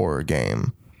Half-Life a horror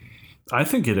game. I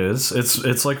think it is.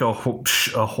 It's like a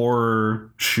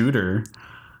horror shooter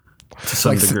to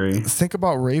some degree. Think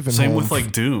about Ravenholm. Same with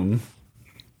like Doom.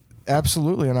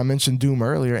 Absolutely, and I mentioned Doom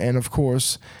earlier, and of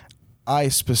course, I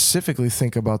specifically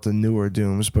think about the newer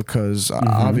Dooms because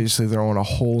obviously they're on a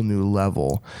whole new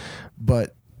level,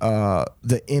 but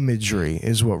the imagery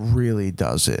is what really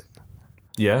does it.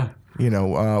 Yeah. You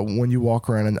know, when you walk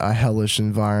around in a hellish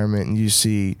environment and you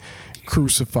see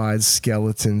crucified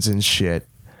skeletons and shit,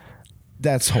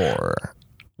 that's horror.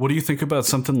 What do you think about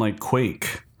something like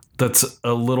Quake? That's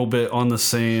a little bit on the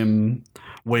same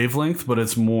wavelength, but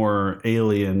it's more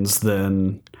aliens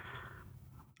than...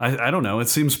 I don't know. It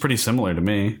seems pretty similar to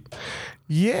me.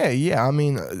 Yeah. I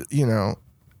mean, you know,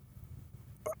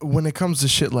 when it comes to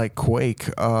shit like Quake,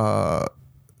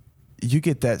 you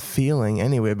get that feeling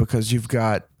anyway because you've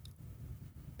got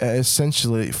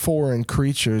essentially foreign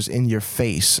creatures in your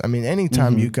face. I mean,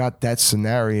 anytime you got that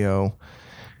scenario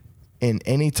in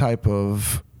any type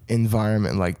of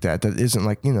environment like that isn't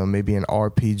like, you know, maybe an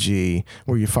RPG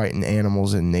where you're fighting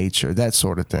animals in nature, that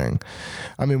sort of thing.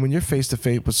 I mean, when you're face to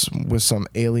face with some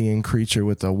alien creature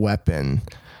with a weapon,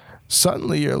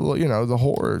 suddenly the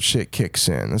horror shit kicks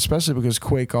in, especially because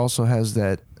Quake also has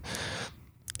that,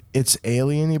 it's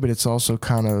alien-y, but it's also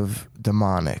kind of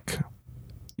demonic.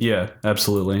 Yeah,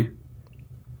 absolutely.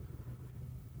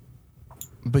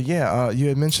 But yeah, you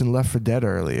had mentioned Left 4 Dead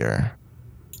earlier.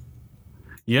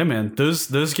 Yeah, man.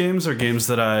 Those games are games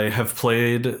that I have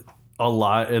played a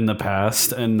lot in the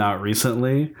past and not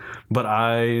recently. But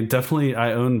I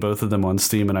own both of them on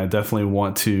Steam, and I definitely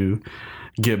want to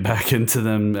get back into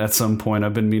them at some point.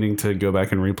 I've been meaning to go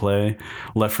back and replay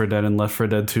Left 4 Dead and Left 4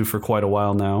 Dead 2 for quite a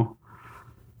while now.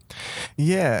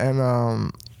 Yeah,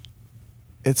 and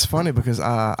it's funny because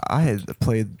I had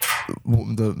played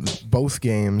both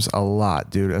games a lot,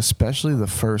 dude, especially the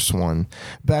first one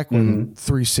back when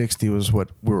 360 was what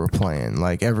we were playing.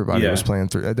 Like everybody was playing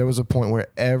there was a point where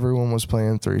everyone was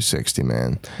playing 360,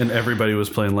 man. And everybody was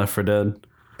playing Left 4 Dead.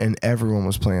 And everyone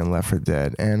was playing Left 4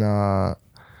 Dead. And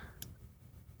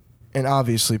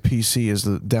obviously PC is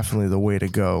definitely the way to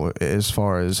go as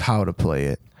far as how to play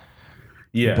it.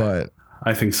 Yeah. But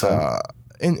I think so.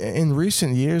 In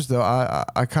recent years, though,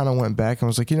 I kind of went back and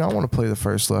was like, you know, I want to play the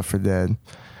first Left 4 Dead.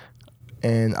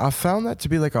 And I found that to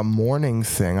be like a morning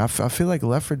thing. I feel like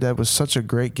Left 4 Dead was such a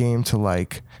great game to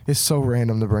like, it's so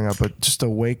random to bring up, but just to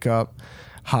wake up,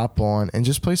 hop on, and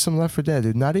just play some Left 4 Dead,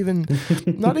 dude. Not even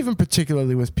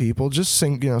particularly with people, just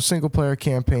single player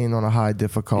campaign on a high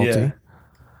difficulty. Yeah.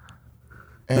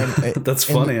 And That's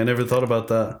funny. I never thought about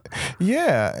that.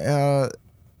 Yeah,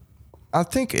 I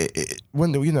think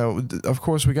when of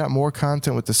course, we got more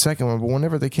content with the second one, but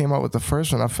whenever they came out with the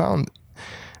first one, I found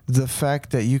the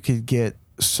fact that you could get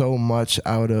so much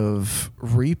out of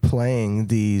replaying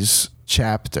these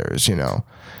chapters.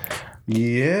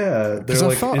 Yeah, they're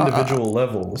like individual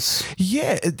levels.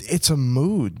 Yeah, it's a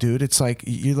mood, dude. It's like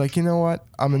you're like, you know what?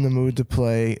 I'm in the mood to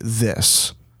play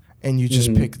this, and you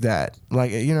just pick that.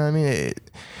 Like, you know what I mean?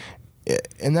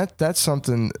 And that's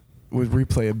something with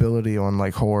replayability on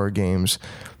like horror games.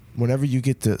 Whenever you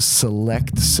get to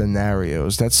select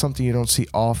scenarios, that's something you don't see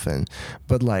often.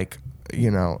 But like,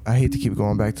 I hate to keep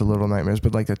going back to Little Nightmares,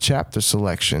 but like the chapter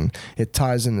selection, it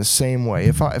ties in the same way.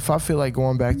 If I feel like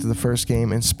going back to the first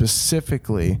game and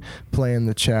specifically playing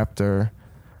the chapter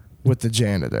with the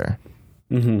janitor,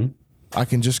 I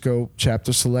can just go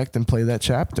chapter select and play that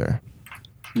chapter.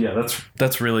 Yeah,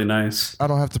 that's really nice. I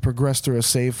don't have to progress through a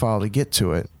save file to get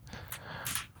to it.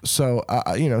 So,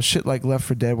 shit like Left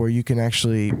 4 Dead where you can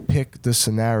actually pick the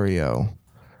scenario,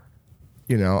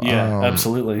 Yeah,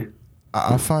 absolutely.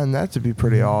 I find that to be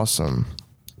pretty awesome.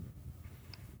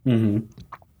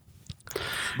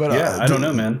 But yeah, I don't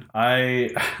know, man.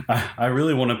 I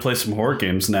really want to play some horror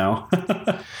games now.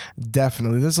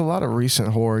 Definitely. There's a lot of recent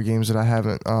horror games that I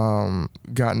haven't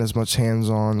gotten as much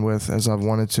hands-on with as I've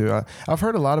wanted to. I've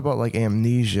heard a lot about like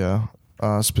Amnesia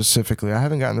specifically. I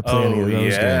haven't gotten to play any of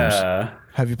those games.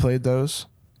 Have you played those?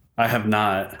 I have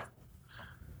not.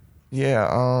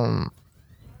 Yeah,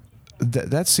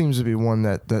 that seems to be one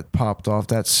that popped off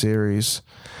that series.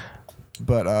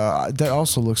 But that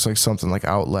also looks like something like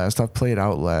Outlast. I've played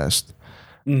Outlast.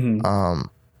 But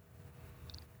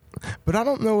I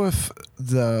don't know if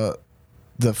the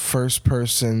first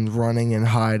person running and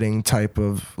hiding type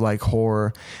of like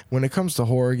horror, when it comes to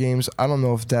horror games, I don't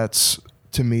know if that's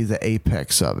to me the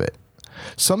apex of it.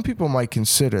 Some people might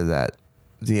consider that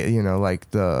like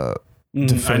the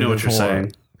I know what you're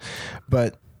saying.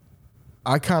 But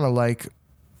I kind of like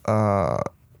a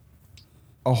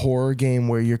horror game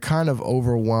where you're kind of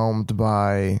overwhelmed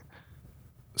by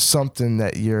something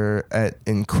that you're at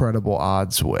incredible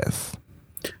odds with.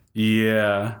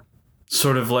 Yeah.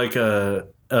 Sort of like a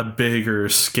bigger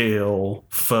scale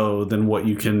foe than what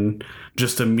you can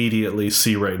just immediately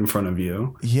see right in front of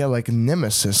you. Yeah, like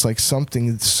Nemesis, like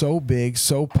something so big,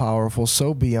 so powerful,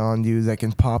 so beyond you that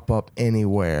can pop up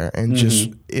anywhere and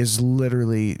just is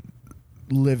literally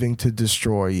living to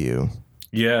destroy you.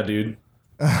 Yeah, dude.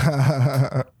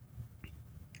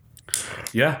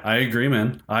 Yeah, I agree,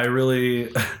 man. I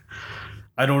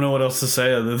don't know what else to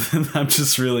say other than I'm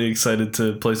just really excited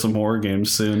to play some horror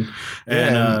games soon.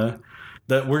 And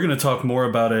that we're going to talk more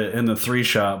about it in the 3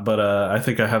 shot, but I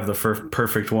think I have the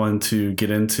perfect one to get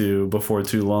into before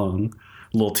too long.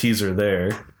 A little teaser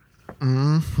there.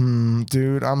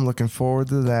 Dude, I'm looking forward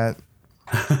to that.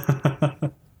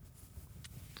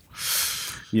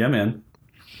 Yeah, man.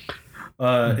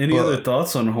 Any other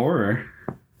thoughts on horror?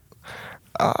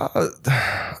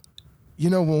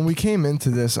 When we came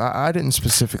into this, I didn't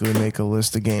specifically make a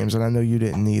list of games, and I know you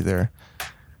didn't either.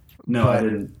 No, I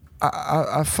didn't.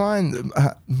 I find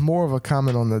more of a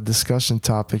comment on the discussion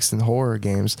topics than horror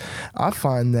games. I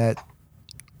find that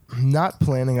not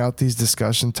planning out these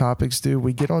discussion topics, dude,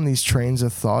 we get on these trains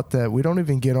of thought that we don't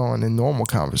even get on in normal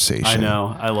conversation. I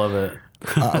know. I love it.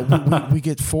 We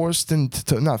get forced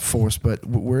into, not forced, but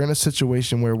we're in a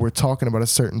situation where we're talking about a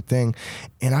certain thing,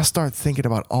 and I start thinking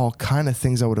about all kind of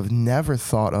things I would have never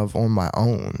thought of on my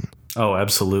own. Oh,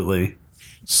 absolutely.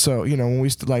 So, when we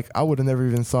I would have never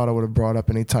even thought I would have brought up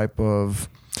any type of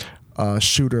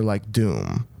shooter like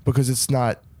Doom, because it's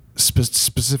not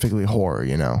specifically horror,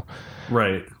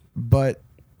 Right. But,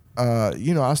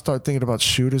 I start thinking about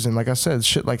shooters, and like I said,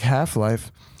 shit like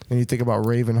Half-Life, and you think about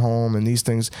Ravenholm and these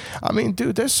things. I mean,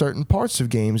 dude, there's certain parts of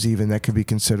games even that could be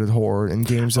considered horror, and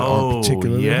games that aren't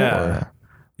particularly horror.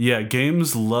 Yeah,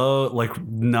 games love, like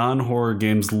non-horror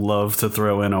games love to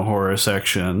throw in a horror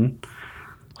section.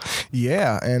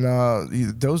 Yeah,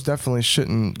 and those definitely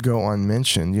shouldn't go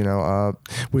unmentioned.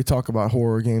 We talk about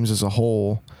horror games as a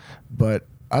whole, but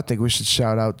I think we should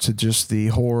shout out to just the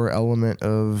horror element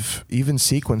of even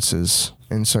sequences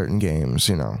in certain games,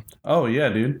 Oh, yeah,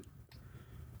 dude.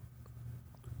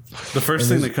 The first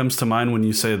thing that comes to mind when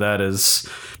you say that is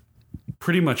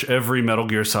pretty much every Metal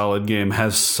Gear Solid game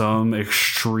has some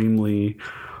extremely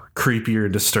creepy or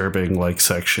disturbing like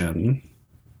section.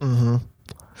 Mm-hmm.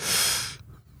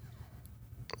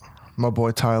 My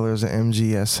boy Tyler is an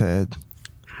MGS head.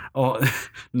 Oh,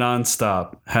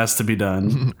 nonstop has to be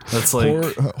done. That's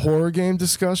like horror game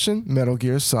discussion. Metal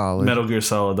Gear Solid. Metal Gear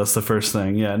Solid. That's the first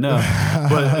thing. Yeah, no.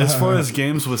 But as far as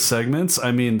games with segments,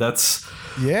 I mean, that's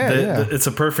it's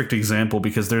a perfect example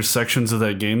because there's sections of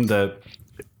that game that,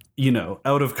 you know,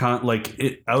 out of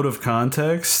context,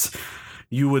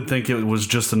 you would think it was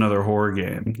just another horror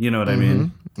game. You know what I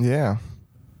mean? Yeah.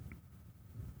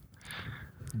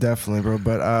 Definitely, bro.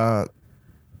 But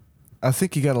I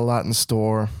think you got a lot in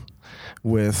store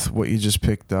with what you just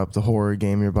picked up, the horror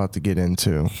game you're about to get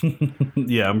into.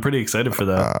 Yeah, I'm pretty excited for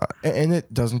that. And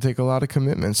it doesn't take a lot of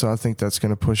commitment, so I think that's going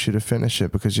to push you to finish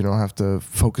it because you don't have to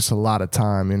focus a lot of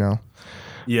time, you know?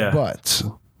 Yeah. But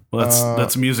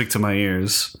that's music to my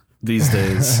ears these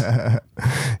days.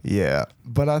 Yeah.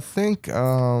 But I think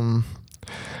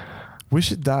we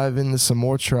should dive into some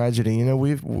more tragedy. You know,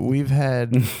 we've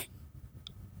had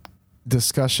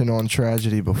discussion on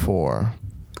tragedy before.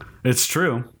 It's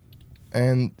true.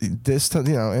 And this, you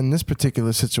know, in this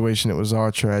particular situation, it was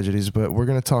our tragedies, but we're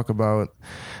going to talk about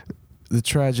the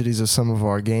tragedies of some of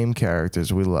our game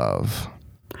characters we love.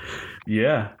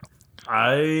 Yeah.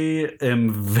 I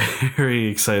am very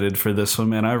excited for this one,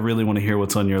 man. I really want to hear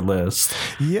what's on your list.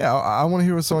 Yeah, I want to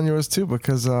hear what's on yours too,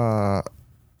 because I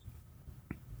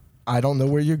don't know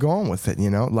where you're going with it, you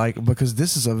know, like, because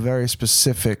this is a very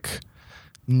specific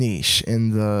niche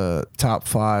in the top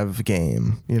 5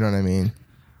 game. You know what I mean?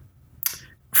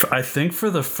 I think for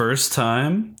the first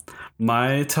time,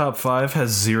 my top 5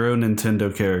 has 0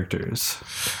 Nintendo characters.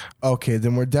 Okay,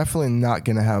 then we're definitely not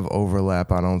going to have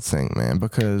overlap, I don't think, man,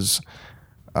 because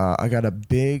I got a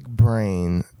big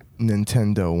brain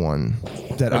Nintendo one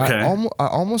that I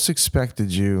almost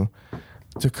expected you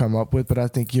to come up with, but I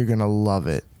think you're going to love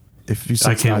it.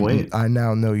 I can't wait. I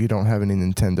now know you don't have any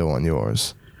Nintendo on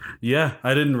yours. Yeah,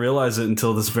 I didn't realize it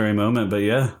until this very moment, but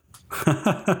yeah.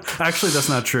 Actually, that's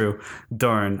not true.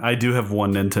 Darn, I do have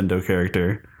one Nintendo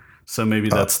character, so maybe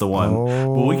that's the one.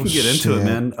 But we can get into it,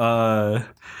 man.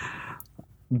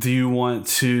 Do you want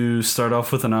to start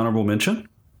off with an honorable mention?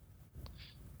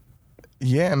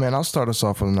 Yeah, man, I'll start us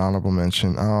off with an honorable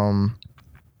mention.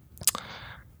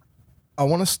 I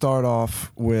want to start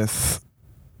off with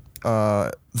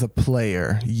the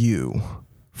player, you,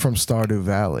 from Stardew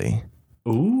Valley.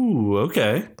 Ooh,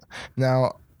 okay.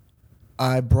 Now,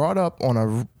 I brought up on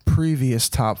a previous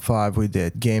top 5 we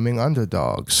did, Gaming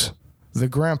Underdogs, the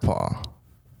grandpa.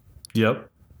 Yep.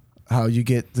 How you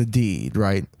get the deed,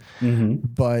 right?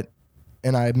 Mm-hmm.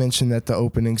 And I mentioned that the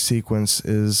opening sequence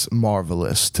is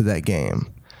marvelous to that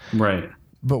game. Right.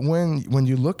 But when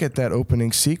you look at that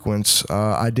opening sequence,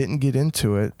 I didn't get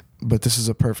into it, but this is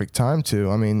a perfect time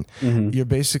to. I mean, you're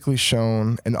basically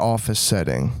shown an office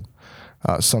setting,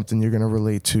 something you're going to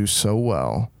relate to so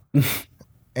well.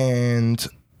 And,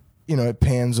 you know, it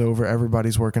pans over,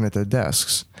 everybody's working at their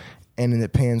desks. And then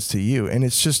it pans to you. And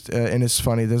it's just, and it's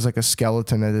funny, there's like a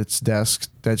skeleton at its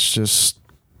desk that's just,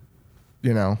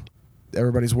 you know,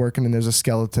 everybody's working and there's a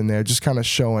skeleton there, just kind of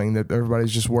showing that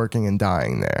everybody's just working and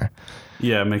dying there.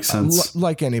 Yeah, it makes sense.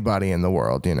 Like anybody in the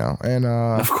world, you know. And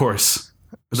of course,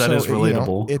 that is relatable. You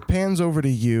know, it pans over to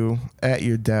you at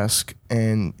your desk,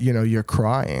 and you know you're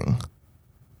crying.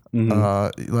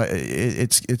 Like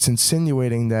it's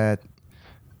insinuating that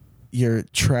you're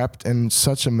trapped in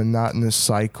such a monotonous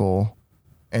cycle,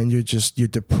 and you're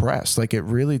depressed. Like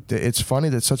it's funny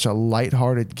that such a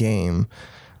lighthearted game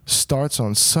starts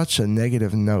on such a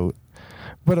negative note,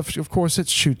 but of course it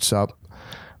shoots up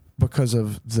because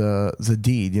of the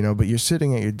deed, you know. But you're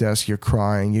sitting at your desk, you're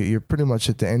crying, you're pretty much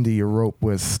at the end of your rope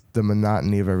with the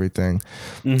monotony of everything.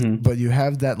 But you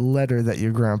have that letter that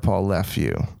your grandpa left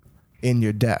you in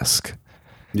your desk,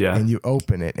 and you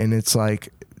open it, and it's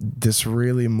like this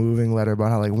really moving letter about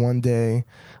how, like, one day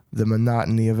the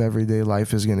monotony of everyday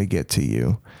life is going to get to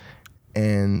you,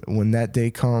 and when that day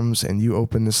comes and you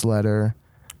open this letter,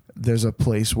 there's a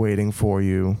place waiting for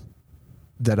you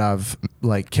that I've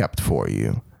like kept for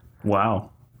you. Wow.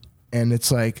 And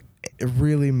it's like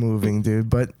really moving, dude.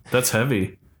 But that's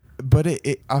heavy. But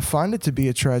I find it to be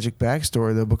a tragic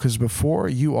backstory, though, because before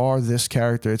you are this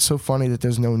character, it's so funny that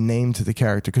there's no name to the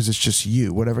character because it's just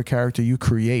you. Whatever character you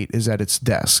create is at its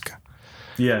desk.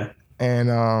 Yeah.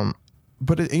 And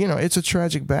but you know, it's a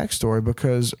tragic backstory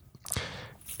because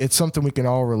it's something we can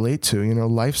all relate to. You know,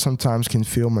 life sometimes can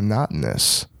feel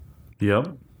monotonous.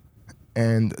 Yep.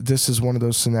 And this is one of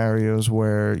those scenarios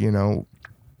where, you know,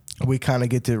 we kind of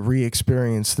get to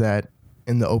re-experience that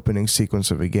in the opening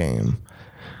sequence of a game.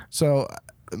 So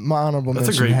my honorable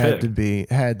mention had to be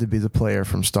the player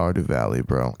from Stardew Valley,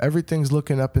 bro. Everything's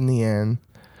looking up in the end,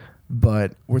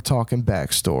 but we're talking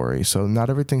backstory. So not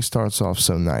everything starts off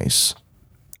so nice.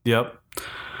 Yep.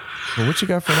 Well, what you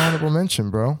got for an honorable mention,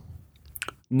 bro?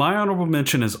 My honorable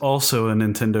mention is also a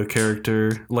Nintendo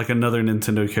character, like another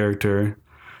Nintendo character.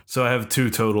 So I have 2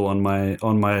 total on my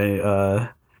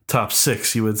top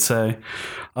 6, you would say.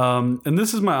 And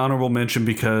this is my honorable mention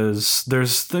because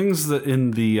there's things that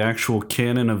in the actual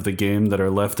canon of the game that are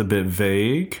left a bit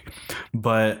vague,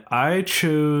 but I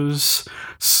chose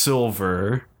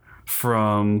Silver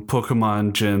from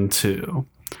Pokemon Gen 2.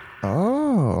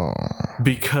 Oh.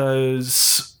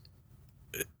 Because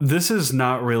this is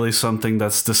not really something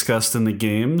that's discussed in the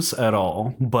games at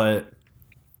all, but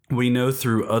we know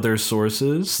through other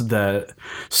sources that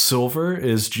Silver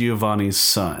is Giovanni's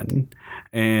son,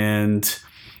 and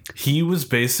he was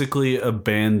basically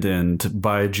abandoned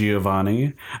by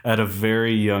Giovanni at a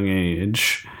very young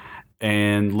age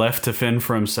and left to fend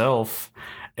for himself.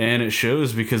 And it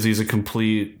shows because he's a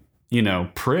complete,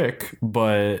 prick.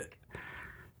 But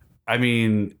I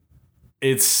mean,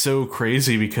 it's so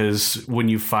crazy because when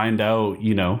you find out,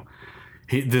 he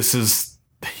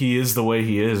is the way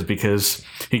he is because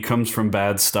he comes from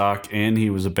bad stock and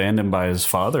he was abandoned by his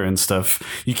father and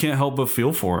stuff. You can't help but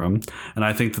feel for him. And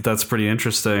I think that that's pretty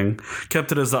interesting.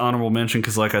 Kept it as the honorable mention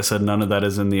because, like I said, none of that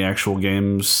is in the actual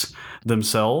games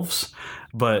themselves.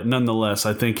 But nonetheless,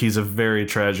 I think he's a very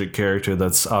tragic character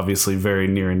that's obviously very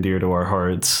near and dear to our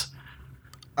hearts.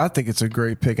 I think it's a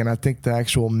great pick, and I think the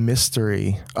actual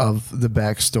mystery of the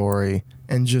backstory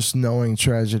and just knowing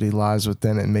tragedy lies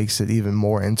within it makes it even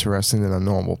more interesting than a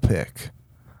normal pick.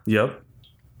 Yep.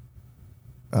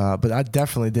 But I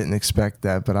definitely didn't expect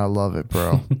that, but I love it,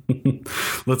 bro.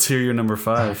 Let's hear your number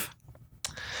 5.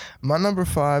 My number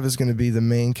 5 is going to be the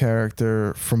main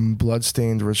character from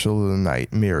Bloodstained Ritual of the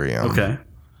Night, Miriam. Okay.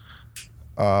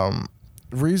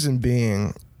 Reason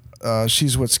being,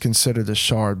 she's what's considered a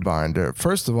shard binder.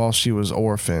 First of all, she was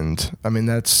orphaned. I mean,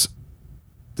 that's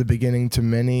the beginning to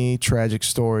many tragic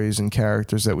stories and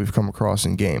characters that we've come across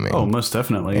in gaming. Oh, most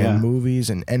definitely, and yeah. movies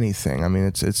and anything. I mean,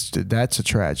 that's a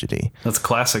tragedy. That's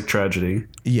classic tragedy.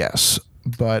 Yes,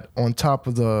 but on top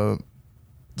of the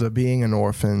being an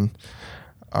orphan,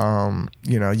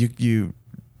 you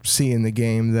see in the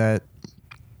game that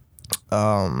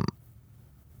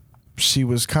she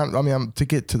was to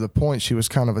get to the point, she was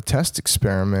kind of a test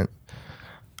experiment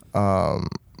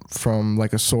from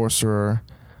like a sorcerer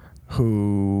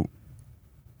who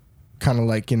kind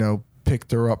of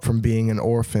picked her up from being an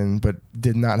orphan but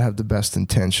did not have the best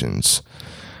intentions.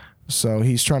 So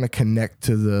he's trying to connect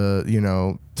to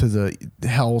the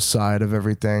hell side of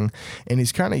everything, and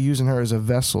he's kind of using her as a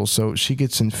vessel. So she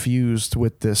gets infused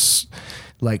with this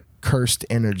like cursed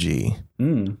energy,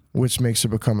 which makes her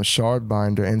become a shard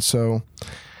binder. And so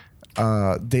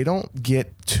they don't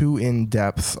get too in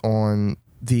depth on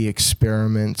the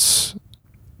experiments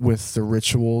with the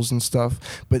rituals and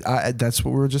stuff, but that's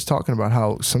what we were just talking about,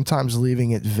 how sometimes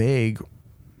leaving it vague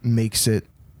makes it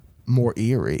more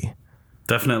eerie.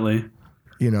 Definitely.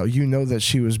 You know that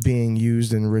she was being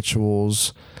used in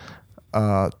rituals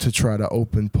to try to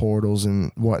open portals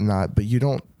and whatnot, but you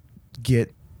don't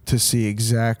get to see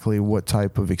exactly what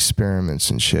type of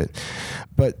experiments and shit.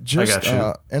 But just I got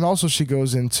you. And also she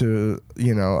goes into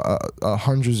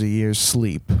hundreds of years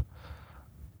sleep.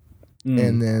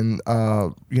 And then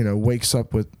wakes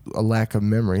up with a lack of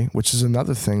memory, which is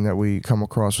another thing that we come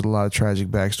across with a lot of tragic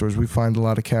backstories. We find a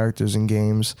lot of characters in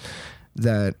games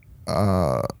that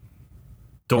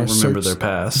don't remember their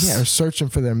past. Yeah, are searching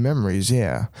for their memories.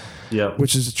 Yeah,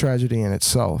 which is a tragedy in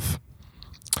itself.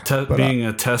 Being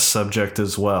a test subject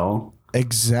as well.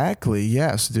 Exactly.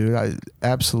 Yes, dude.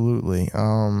 Absolutely.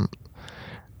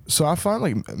 So I find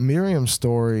like Miriam's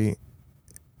story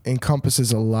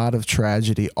encompasses a lot of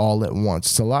tragedy all at once.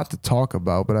 It's a lot to talk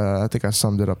about, but I think I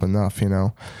summed it up enough. Yeah,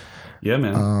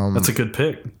 man. That's a good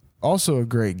pick. Also a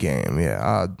great game.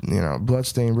 Yeah.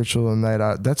 Bloodstained Ritual of the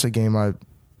Night. That's a game I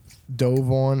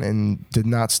dove on and did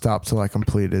not stop till I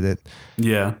completed it.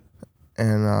 Yeah.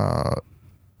 And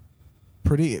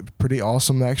pretty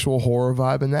awesome actual horror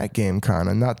vibe in that game, kind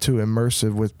of not too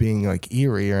immersive with being like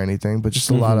eerie or anything, but just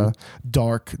a lot of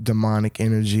dark demonic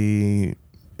imagery.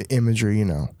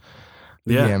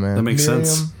 Yeah, man. That makes Miriam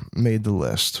sense. Made the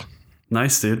list.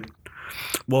 Nice, dude.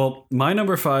 Well, my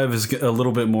number 5 is a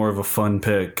little bit more of a fun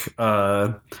pick.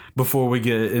 Before we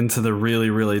get into the really,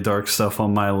 really dark stuff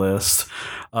on my list,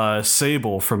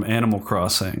 Sable from Animal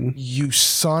Crossing. You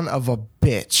son of a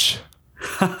bitch.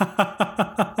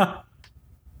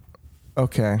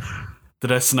 Okay.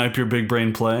 Did I snipe your big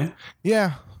brain play?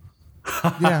 Yeah.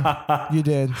 Yeah, you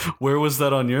did. Where was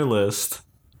that on your list?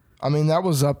 I mean, that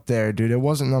was up there, dude. It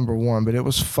wasn't number 1, but it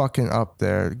was fucking up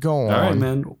there. Go on. All right,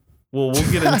 man. Well,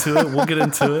 we'll get into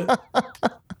it.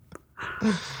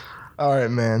 All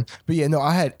right, man. But yeah, no,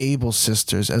 I had Able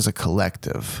Sisters as a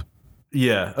collective.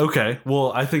 Yeah. Okay.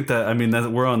 Well, I think that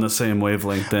that we're on the same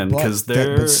wavelength then,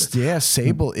 because yeah,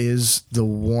 Sable is the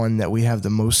one that we have the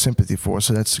most sympathy for.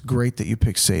 So that's great that you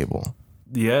picked Sable.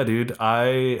 Yeah, dude.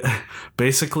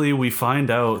 We find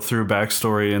out through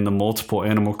backstory in the multiple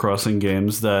Animal Crossing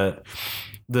games that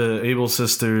the Able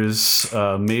sisters,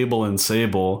 Mabel and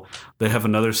Sable, they have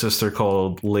another sister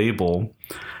called Label.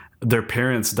 Their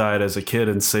parents died as a kid,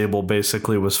 and Sable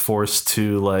basically was forced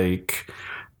to like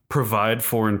provide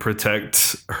for and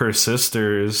protect her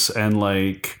sisters, and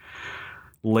like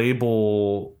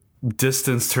Label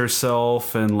distanced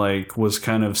herself and like was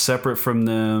kind of separate from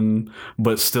them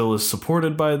but still is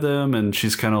supported by them, and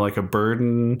she's kind of like a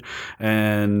burden.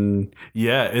 And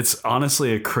yeah, it's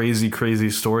honestly a crazy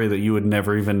story that you would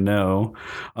never even know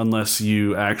unless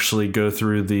you actually go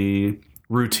through the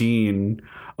routine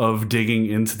of digging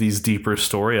into these deeper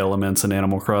story elements in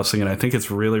Animal Crossing. And I think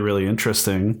it's really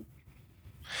interesting.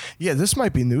 Yeah, this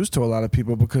might be news to a lot of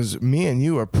people because me and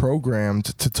you are programmed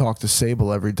to talk to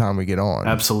Sable every time we get on.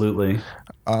 Absolutely.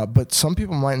 But some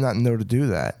people might not know to do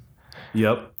that.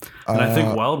 Yep. And I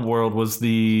think Wild World was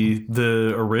the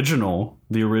original,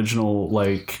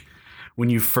 like when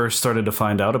you first started to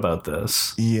find out about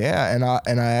this. Yeah, and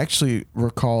I actually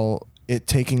recall it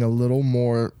taking a little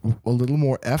more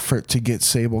effort to get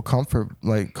Sable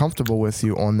comfortable with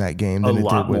you on that game than a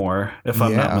lot more, if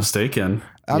I'm not mistaken.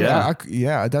 I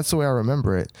mean, that's the way I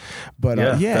remember it. But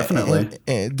definitely.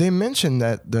 And they mentioned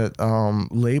that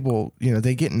Label,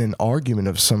 they get in an argument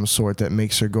of some sort that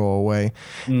makes her go away.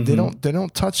 Mm-hmm. They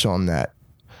don't touch on that.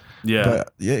 Yeah.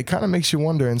 But it kind of makes you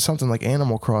wonder, in something like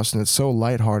Animal Crossing, it's so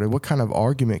lighthearted, what kind of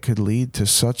argument could lead to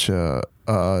such a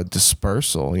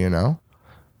dispersal,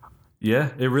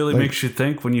 Yeah, it really makes you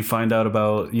think when you find out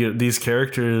about these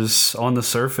characters. On the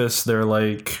surface, they're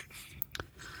like,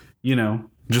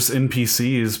 just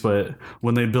NPCs, but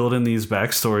when they build in these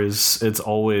backstories, it's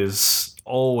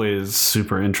always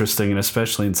super interesting, and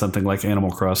especially in something like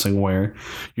Animal Crossing where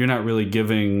you're not really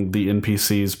giving the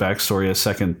NPCs backstory a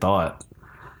second thought.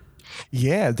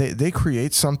 Yeah, they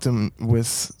create something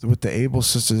with the Able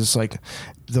sisters. It's like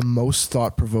the most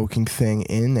thought-provoking thing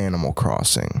in Animal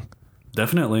Crossing.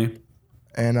 Definitely.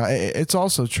 And it's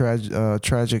also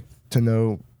tragic to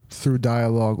know through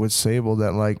dialogue with Sable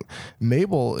that like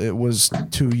Mabel, it was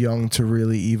too young to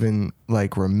really even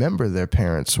like remember their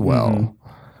parents well.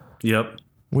 Mm-hmm. Yep.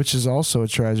 Which is also a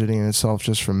tragedy in itself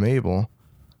just for Mabel.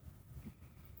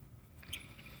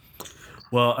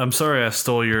 Well, I'm sorry I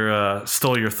stole your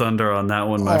thunder on that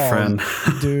one, my friend.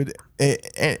 Dude,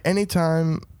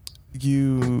 anytime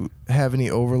you have any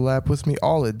overlap with me,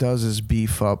 all it does is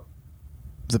beef up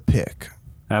the pick.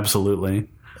 Absolutely.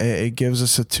 It gives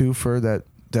us a twofer that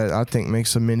I think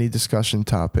makes a mini discussion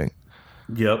topic.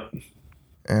 Yep.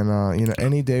 And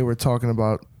any day we're talking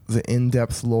about the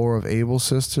in-depth lore of Able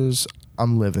sisters,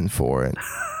 I'm living for it.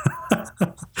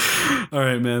 All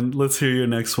right, man. Let's hear your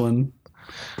next one.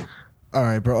 All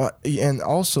right, bro. And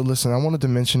also, listen, I wanted to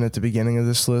mention at the beginning of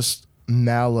this list,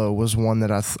 Mallow was one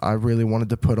that I really wanted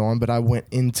to put on, but I went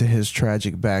into his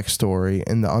tragic backstory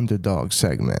in the underdog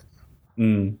segment.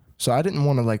 So I didn't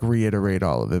want to like reiterate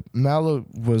all of it. Mallow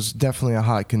was definitely a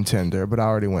hot contender, but I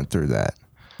already went through that.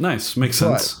 Nice. Makes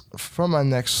sense. For my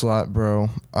next slot, bro,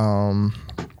 I'm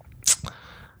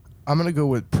going to go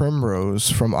with Primrose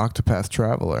from Octopath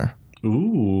Traveler.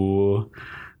 Ooh.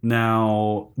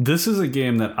 Now, this is a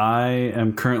game that I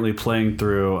am currently playing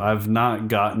through. I've not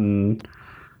gotten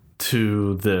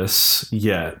to this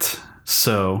yet,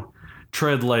 so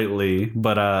tread lightly,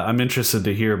 but I'm interested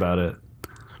to hear about it.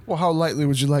 Well, how lightly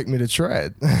would you like me to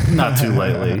tread? Not too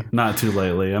lightly. Not too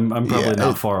lightly. I'm probably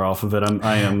not far off of it.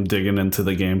 I am digging into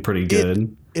the game pretty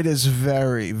good. It is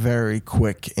very, very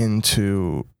quick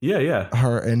into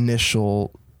her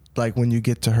initial, like when you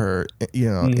get to her,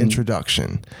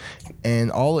 introduction.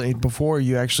 And before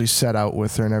you actually set out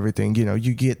with her and everything,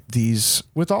 you get these,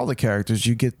 with all the characters,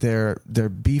 you get their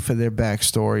beef of their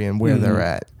backstory and where they're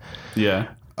at. Yeah.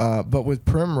 But with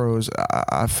Primrose,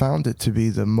 I found it to be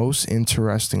the most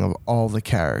interesting of all the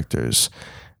characters.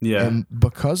 Yeah. And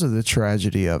because of the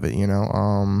tragedy of it,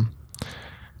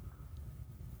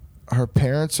 her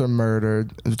parents are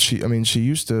murdered. She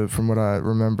used to, from what I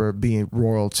remember, be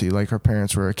royalty. Like her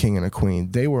parents were a king and a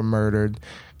queen. They were murdered.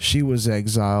 She was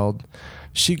exiled.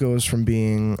 She goes from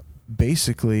being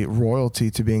basically royalty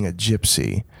to being a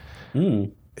gypsy.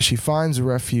 She finds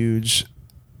refuge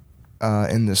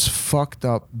in this fucked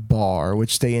up bar,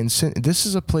 which this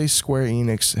is a place Square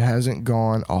Enix hasn't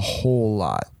gone a whole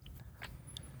lot,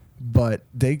 but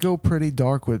they go pretty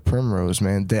dark with Primrose,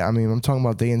 man. I'm talking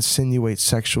about they insinuate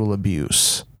sexual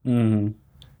abuse. Mm-hmm.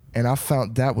 And I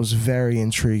found that was very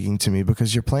intriguing to me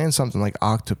because you're playing something like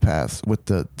Octopath with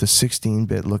the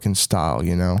 16-bit looking style,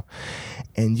 you know,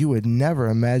 and you would never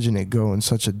imagine it go in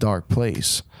such a dark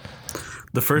place.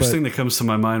 The first thing that comes to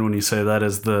my mind when you say that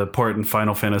is the part in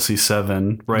Final Fantasy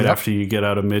VII, right after you get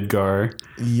out of Midgar.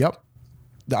 Yep.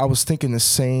 I was thinking the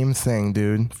same thing,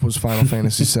 dude, was Final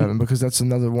Fantasy VII, because that's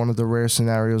another one of the rare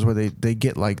scenarios where they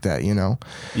get like that, you know?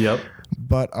 Yep.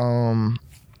 But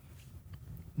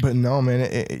no,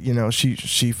 man, you know,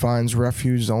 she finds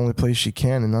refuge the only place she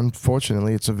can, and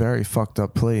unfortunately, it's a very fucked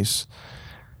up place.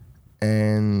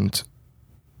 And,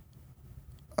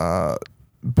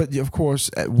 but of course,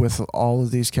 with all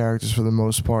of these characters, for the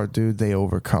most part, dude, they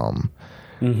overcome.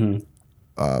 Mm-hmm.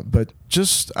 But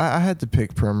just, I had to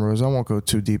pick Primrose. I won't go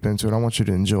too deep into it. I want you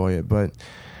to enjoy it, but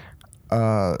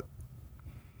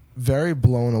very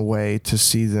blown away to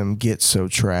see them get so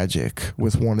tragic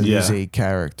with one of these 8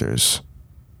 characters.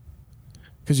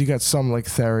 Because you got some like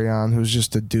Therion, who's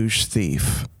just a douche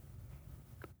thief.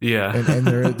 Yeah. And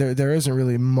there isn't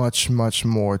really much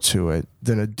more to it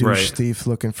than a douche thief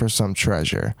looking for some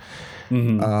treasure.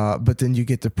 Mm-hmm. But then you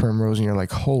get to Primrose and you're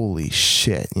like, holy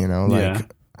shit, you know?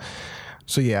 Like,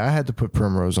 so yeah, I had to put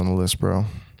Primrose on the list, bro.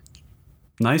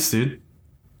 Nice, dude.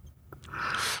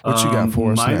 What you got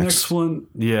for us my next?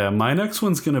 My next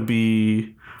one's going to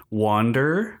be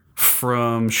Wander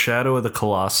from Shadow of the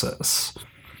Colossus.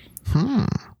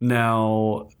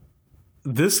 Now,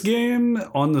 this game,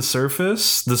 on the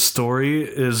surface, the story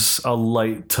is a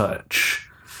light touch.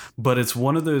 But it's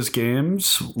one of those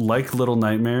games, like Little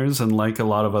Nightmares and like a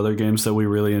lot of other games that we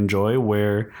really enjoy,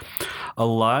 where a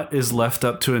lot is left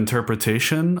up to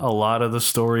interpretation. A lot of the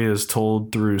story is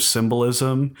told through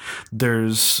symbolism.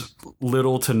 There's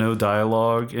little to no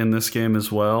dialogue in this game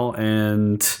as well.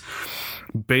 And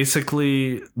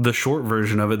basically, the short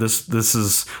version of it, this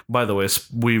is, by the way,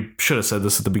 we should have said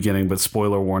this at the beginning, but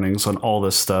spoiler warnings on all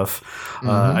this stuff.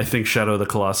 I think Shadow of the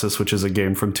Colossus, which is a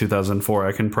game from 2004,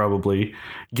 I can probably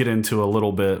get into a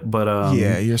little bit, but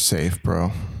yeah, you're safe,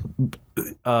 bro.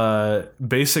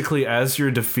 Basically, as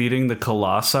you're defeating the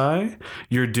Colossi,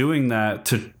 you're doing that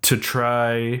to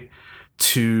try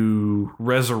to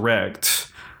resurrect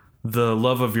the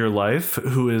love of your life,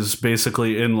 who is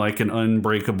basically in like an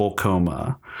unbreakable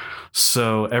coma.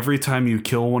 So every time you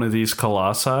kill one of these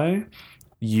Colossi,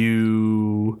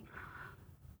 you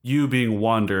being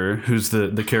Wander, who's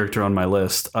the character on my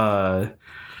list,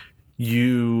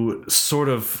 you sort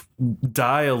of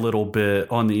die a little bit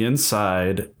on the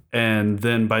inside, and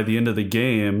then by the end of the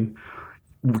game,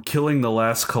 killing the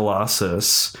last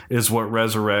Colossus is what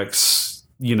resurrects,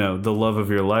 you know, the love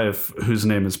of your life, whose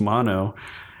name is Mono.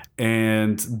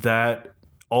 And that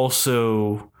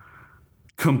also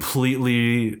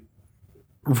completely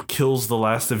kills the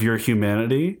last of your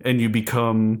humanity, and you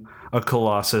become a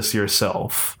Colossus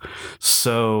yourself.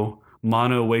 So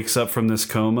Mono wakes up from this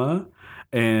coma,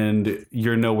 and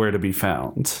you're nowhere to be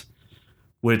found.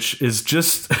 Which is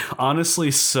just honestly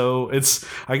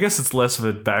I guess it's less of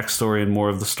a backstory and more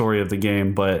of the story of the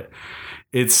game, but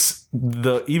it's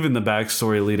even the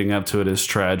backstory leading up to it is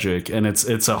tragic, and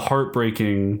it's a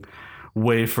heartbreaking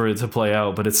way for it to play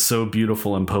out, but it's so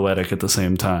beautiful and poetic at the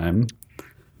same time.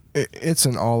 It's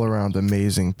an all-around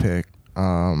amazing pick.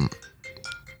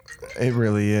 It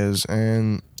really is.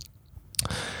 And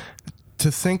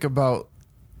to think about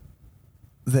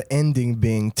the ending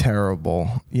being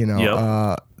terrible, you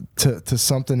know, to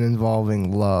something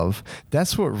involving love,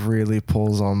 that's what really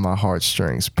pulls on my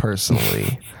heartstrings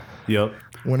personally. Yep.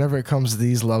 Whenever it comes to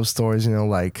these love stories, you know,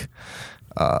 like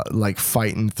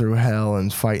fighting through hell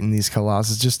and fighting these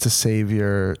colossus just to save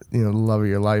your, you know, the love of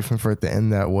your life, and for it to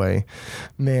end that way,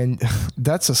 man,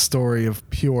 that's a story of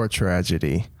pure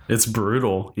tragedy. It's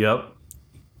brutal. Yep.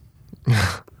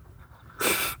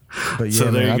 But yeah,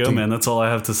 so there you go, man. That's all I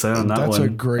have to say on that one. That's a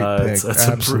great pick. That's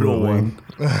a brutal one.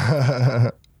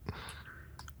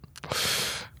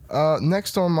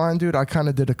 Next on mine, dude, I kind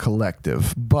of did a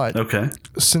collective, but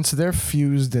since they're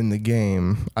fused in the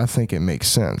game, I think it makes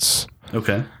sense.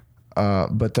 Okay.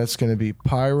 But that's going to be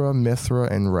Pyra, Mithra,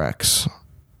 and Rex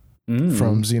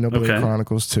from Xenoblade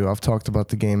Chronicles 2. I've talked about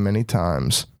the game many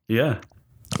times. Yeah.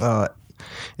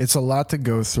 It's a lot to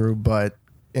go through, but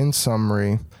in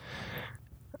summary,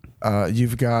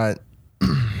 you've got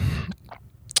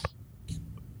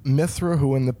Mithra,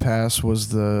 who in the past was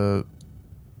the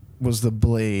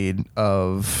blade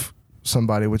of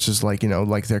somebody, which is like, you know,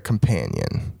 like their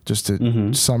companion, just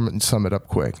to sum it up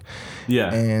quick.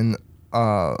 Yeah. And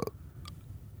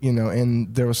you know,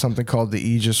 and there was something called the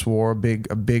Aegis War,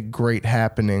 a big great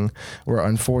happening where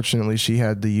unfortunately she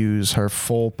had to use her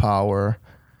full power,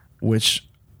 which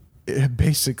it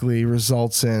basically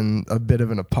results in a bit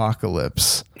of an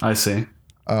apocalypse. I see.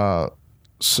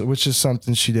 So, which is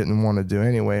something she didn't want to do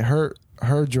anyway.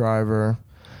 Her driver,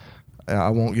 I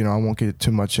won't get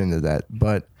too much into that,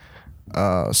 but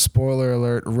spoiler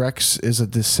alert: Rex is a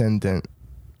descendant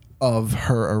of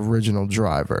her original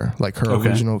driver, like her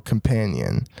original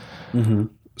companion. Mm-hmm.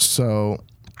 So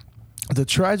the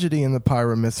tragedy in the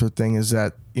Pyra Mythra thing is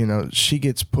that, you know, she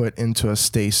gets put into a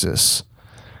stasis.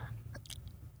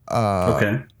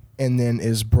 And then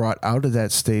is brought out of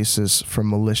that stasis for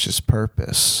malicious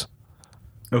purpose.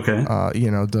 Okay.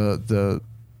 You know, the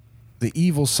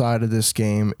evil side of this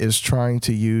game is trying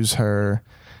to use her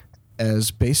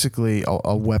as basically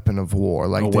a weapon of war.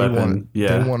 Like they want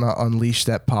to unleash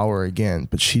that power again,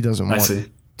 but she doesn't want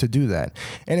to do that.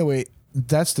 Anyway,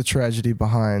 that's the tragedy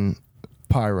behind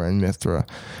Pyra and Mythra.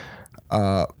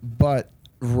 But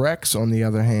Rex, on the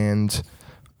other hand,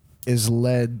 is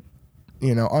led,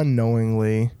 you know,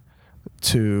 unknowingly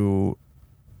to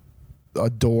a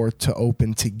door to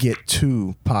open to get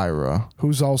to Pyra,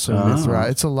 who's also Mythra.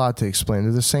 It's a lot to explain.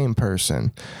 They're the same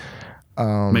person.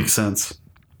 Makes sense.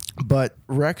 But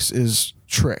Rex is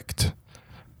tricked.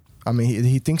 I mean,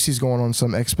 he thinks he's going on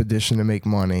some expedition to make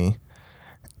money,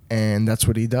 and that's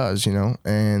what he does, you know.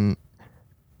 And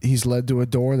he's led to a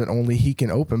door that only he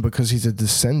can open because he's a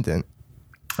descendant.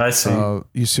 I see.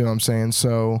 You see what I'm saying?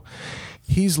 So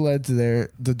he's led to there.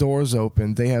 The door's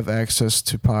open. They have access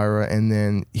to Pyra, and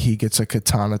then he gets a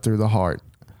katana through the heart.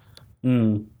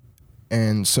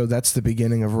 And so that's the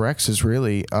beginning of Rex, is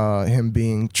really him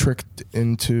being tricked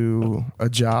into a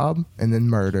job and then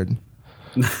murdered.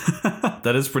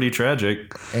 That is pretty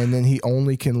tragic. And then he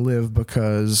only can live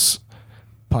because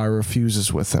Pyra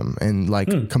fuses with him and like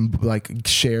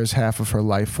shares half of her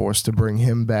life force to bring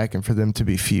him back and for them to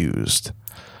be fused.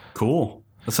 Cool.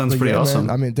 That sounds pretty awesome.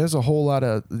 Man, I mean, there's a whole lot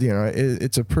of, you know,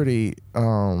 it's a pretty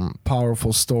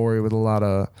powerful story with a lot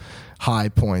of high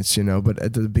points, you know, but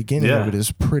at the beginning of it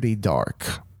is pretty dark.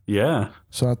 Yeah.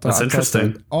 So I thought that's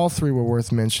interesting. That all three were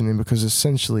worth mentioning because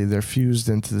essentially they're fused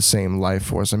into the same life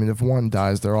force. I mean, if one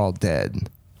dies, they're all dead.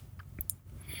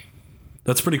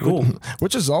 That's pretty cool.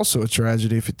 Which is also a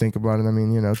tragedy if you think about it. I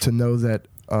mean, you know, to know that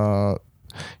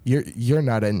you're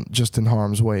not just in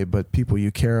harm's way, but people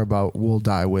you care about will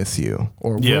die with you,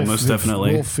 or most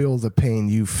definitely will feel the pain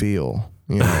you feel,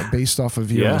 you know, based off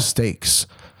of your mistakes.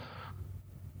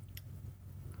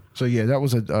 So yeah, that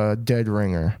was a dead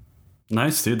ringer.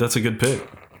 Nice, dude. That's a good pick.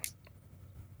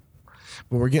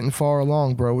 But we're getting far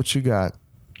along, bro. What you got?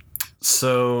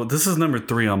 So this is number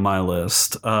 3 on my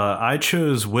list. I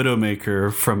chose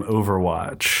Widowmaker from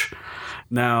Overwatch.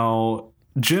 Now,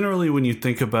 generally, when you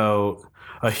think about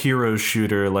a hero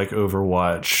shooter like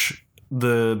Overwatch,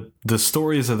 the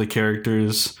stories of the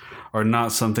characters are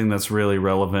not something that's really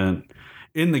relevant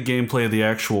in the gameplay of the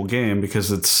actual game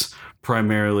because it's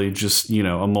primarily just, you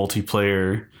know, a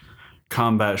multiplayer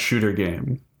combat shooter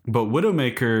game. But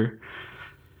Widowmaker,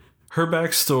 her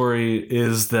backstory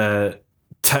is that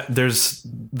there's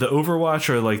the Overwatch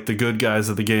are like the good guys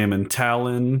of the game, and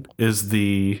Talon is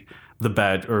the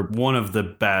bad, or one of the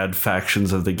bad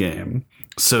factions of the game.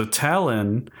 So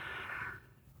Talon,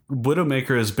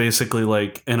 Widowmaker is basically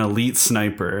like an elite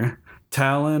sniper.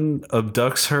 Talon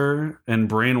abducts her and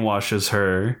brainwashes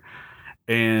her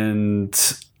and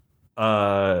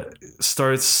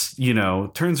starts, you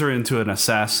know, turns her into an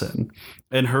assassin.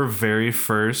 And her very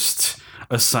first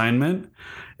assignment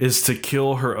is to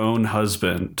kill her own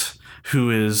husband,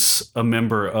 who is a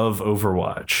member of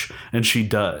Overwatch. And she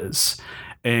does.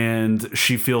 And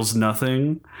she feels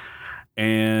nothing.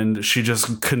 And she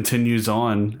just continues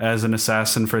on as an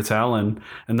assassin for Talon,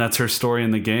 and that's her story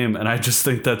in the game. And I just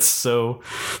think that's so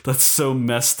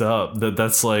messed up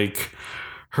that's like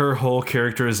her whole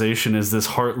characterization is this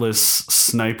heartless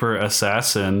sniper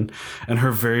assassin, and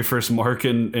her very first mark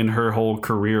in her whole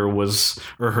career was,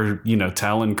 or her, you know,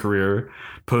 Talon career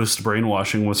post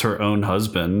brainwashing, was her own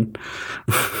husband.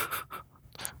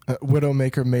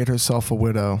 Widowmaker made herself a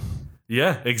widow.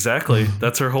 Yeah, exactly.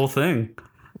 That's her whole thing.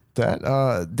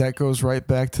 That goes right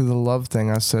back to the love thing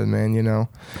I said, man. You know,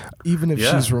 even if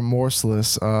she's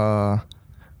remorseless,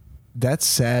 that's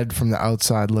sad from the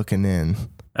outside looking in.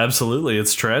 Absolutely,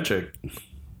 it's tragic.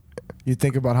 You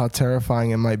think about how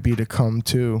terrifying it might be to come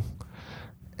to,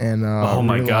 and oh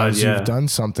my God, you've done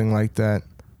something like that.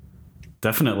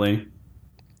 Definitely.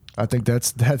 I think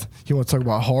that. You want to talk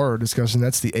about horror discussion?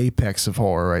 That's the apex of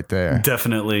horror right there.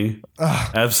 Definitely.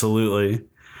 Absolutely.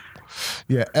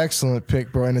 Yeah, excellent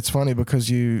pick, bro. And it's funny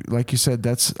because like you said,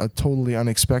 that's a totally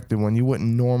unexpected one. You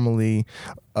wouldn't normally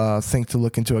think to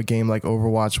look into a game like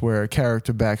Overwatch where a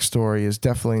character backstory is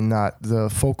definitely not the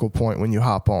focal point when you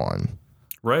hop on.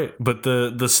 Right, but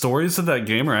the stories of that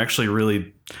game are actually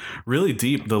really, really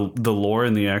deep. The lore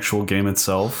in the actual game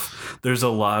itself. There's a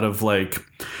lot of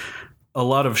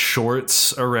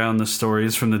shorts around the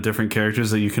stories from the different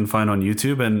characters that you can find on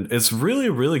YouTube, and it's really,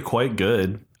 really quite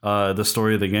good. The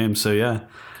story of the game. So yeah,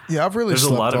 I've really there's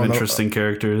a lot of interesting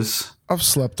characters. I've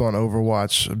slept on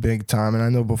Overwatch big time, and I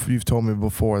know you've told me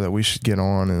before that we should get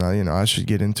on, and I should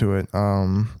get into it.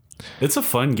 It's a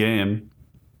fun game.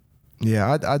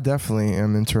 Yeah, I definitely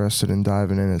am interested in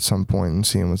diving in at some point and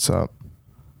seeing what's up.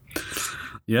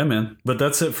 Yeah, man. But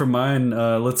that's it for mine.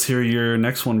 Let's hear your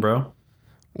next one, bro.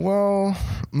 Well,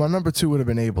 my number 2 would have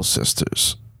been Able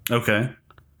Sisters. Okay.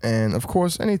 And of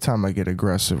course, anytime I get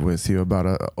aggressive with you about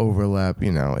a overlap,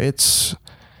 it's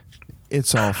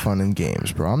all fun and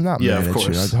games, bro. I'm not mad at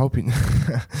you. I hope you.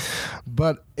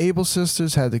 But Able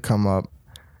Sisters had to come up,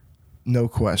 no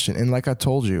question. And like I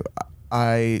told you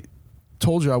I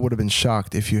would have been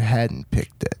shocked if you hadn't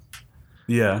picked it.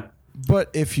 Yeah. But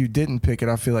if you didn't pick it,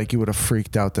 I feel like you would have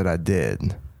freaked out that I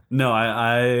did. No,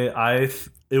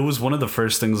 it was one of the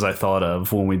first things I thought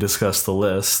of when we discussed the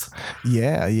list.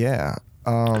 Yeah.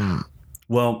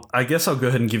 Well, I guess I'll go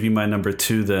ahead and give you my number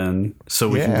 2 then, so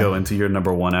we can go into your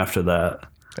number 1 after that.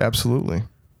 Absolutely.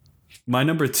 My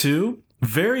number 2,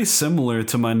 very similar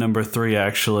to my number 3,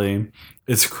 actually.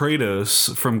 It's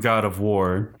Kratos from God of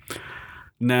War.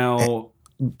 Now,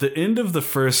 the end of the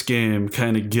first game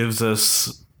kind of gives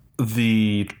us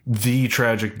the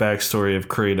tragic backstory of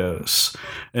Kratos,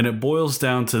 and it boils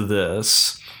down to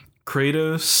this: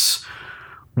 Kratos,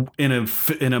 in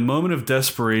a moment of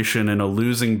desperation in a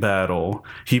losing battle,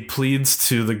 he pleads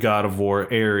to the god of war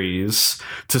Ares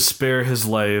to spare his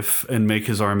life and make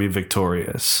his army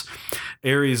victorious.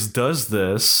 Ares does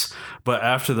this, but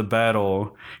after the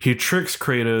battle, he tricks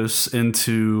Kratos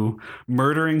into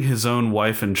murdering his own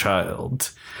wife and child.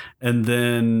 And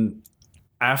then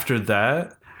after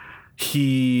that,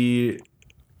 he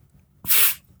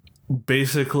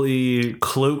basically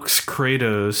cloaks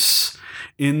Kratos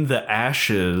in the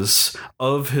ashes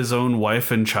of his own wife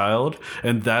and child,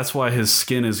 and that's why his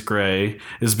skin is gray,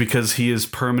 is because he is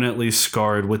permanently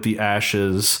scarred with the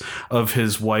ashes of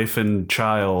his wife and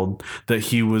child that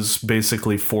he was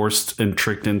basically forced and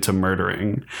tricked into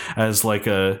murdering, as like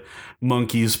a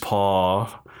monkey's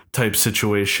paw type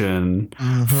situation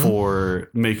for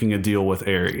making a deal with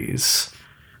Ares.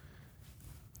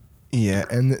 Yeah,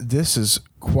 and this is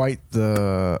quite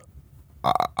the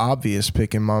obvious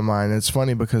pick in my mind. It's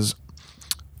funny because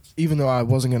even though I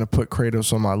wasn't going to put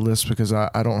Kratos on my list because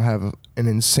I don't have an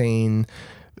insane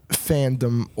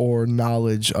fandom or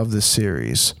knowledge of the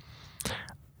series,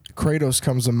 Kratos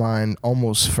comes to mind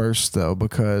almost first, though,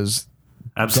 because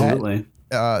absolutely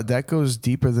that goes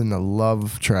deeper than the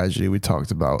love tragedy we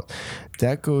talked about.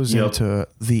 That goes into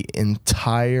the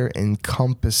entire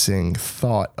encompassing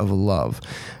thought of love,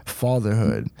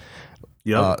 fatherhood,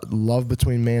 love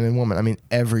between man and woman. I mean,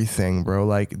 everything, bro.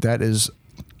 Like, that is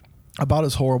about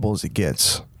as horrible as it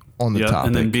gets on the topic.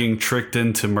 And then being tricked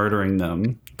into murdering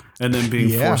them, and then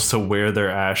being forced to wear their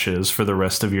ashes for the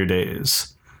rest of your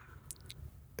days.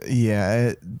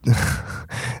 Yeah.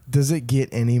 Does it get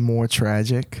any more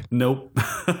tragic? Nope.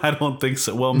 I don't think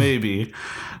so. Well, maybe.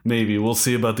 We'll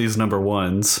see about these number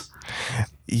 1s.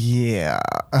 Yeah.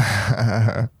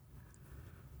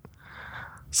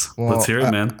 Well, let's hear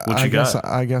it, man. What you got?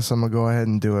 I guess I'm going to go ahead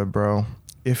and do it, bro.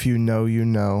 If you know, you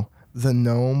know. The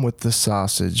gnome with the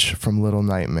sausage from Little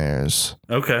Nightmares.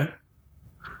 Okay.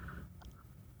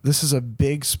 This is a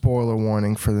big spoiler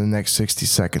warning for the next 60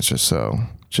 seconds or so.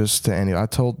 Just to I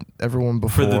told everyone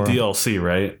before. For the DLC,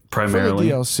 right? Primarily.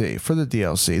 For the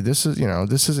DLC. This is,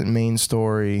 this isn't main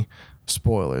story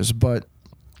spoilers, but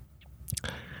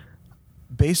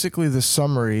basically the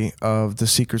summary of the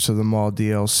Secrets of the Maw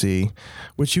DLC,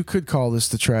 which you could call this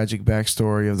the tragic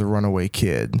backstory of the runaway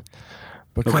kid,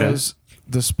 because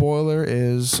the spoiler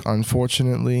is,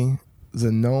 unfortunately,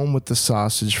 the gnome with the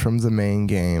sausage from the main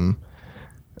game,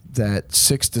 that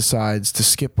Six decides to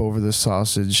skip over the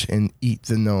sausage and eat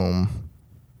the gnome,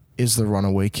 is the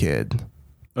runaway kid.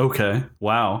 Okay.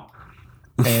 Wow.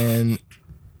 And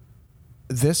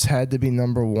this had to be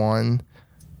number 1,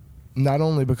 not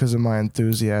only because of my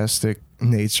enthusiastic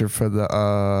nature for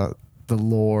the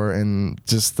lore and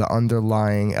just the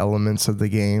underlying elements of the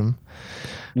game,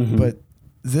 but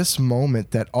this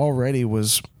moment that already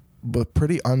was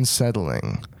pretty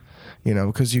unsettling,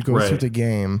 because you go through the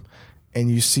game and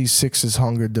you see Six's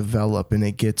hunger develop, and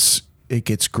it gets it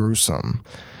gets gruesome.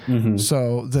 Mm-hmm.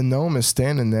 So the gnome is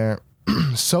standing there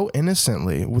so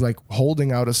innocently, like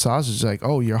holding out a sausage, like,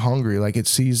 oh, you're hungry. Like it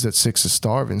sees that Six is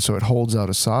starving, so it holds out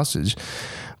a sausage.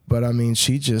 But I mean,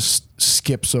 she just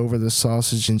skips over the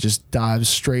sausage and just dives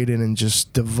straight in and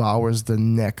just devours the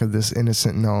neck of this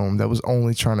innocent gnome that was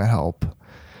only trying to help.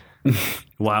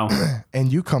 Wow.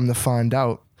 And you come to find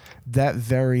out that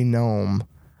very gnome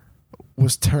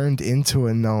was turned into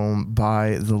a gnome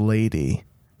by the lady,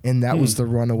 and that was the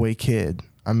runaway kid.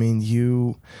 I mean,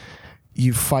 you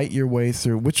fight your way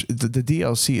through, which the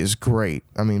DLC is great.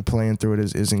 I mean, playing through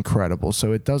it is incredible.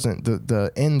 So it doesn't,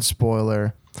 the end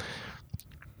spoiler,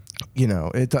 you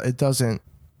know, it doesn't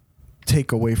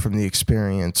take away from the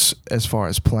experience as far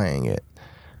as playing it.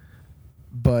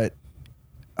 But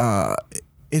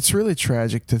it's really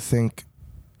tragic to think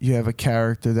you have a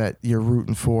character that you're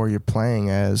rooting for, you're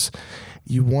playing as.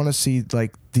 You want to see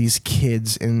like these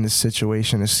kids in this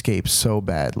situation escape so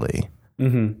badly.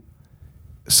 Mm-hmm.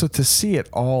 So to see it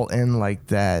all end like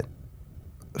that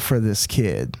for this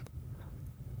kid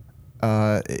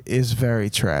is very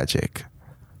tragic.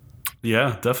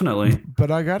 Yeah, definitely. But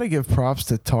I got to give props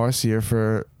to Tarsier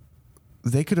for,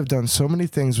 they could have done so many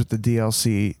things with the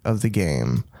DLC of the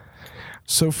game.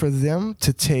 So for them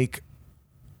to take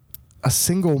a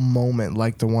single moment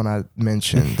like the one I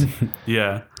mentioned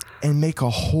Yeah. and make a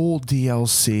whole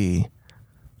DLC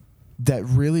that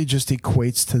really just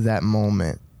equates to that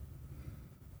moment,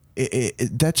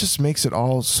 that just makes it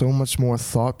all so much more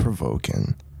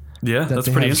thought-provoking. Yeah, that's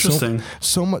pretty interesting.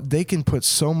 So much, they can put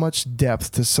so much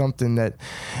depth to something that,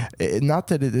 not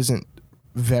that it isn't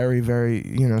very, very,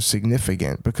 you know,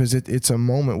 significant, because it's a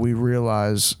moment we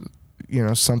realize, you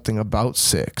know, something about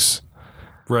Six.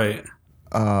 Right.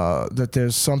 That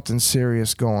there's something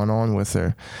serious going on with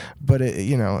her. But,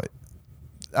 you know,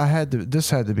 this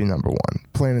had to be number one.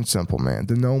 Plain and simple, man.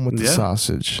 The gnome with the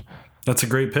sausage. That's a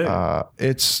great pick.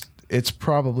 It's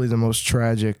probably the most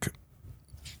tragic.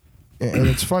 And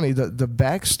it's funny, the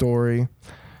backstory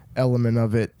element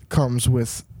of it comes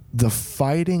with the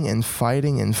fighting and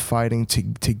fighting and fighting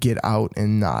to get out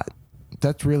and not.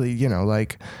 That's really, you know,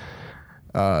 like,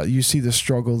 you see the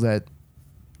struggle that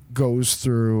goes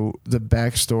through the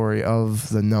backstory of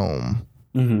the gnome.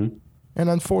 Mm-hmm. And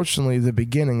unfortunately, the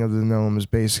beginning of the gnome is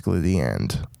basically the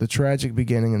end. The tragic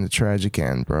beginning and the tragic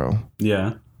end, bro.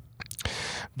 Yeah.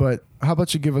 But how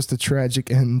about you give us the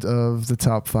tragic end of the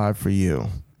top 5 for you?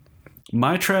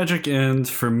 My tragic end,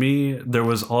 for me, there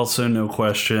was also no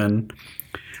question.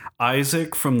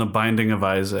 Isaac from The Binding of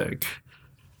Isaac.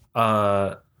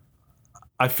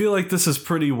 I feel like this is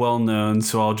pretty well known,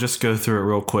 so I'll just go through it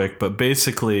real quick. But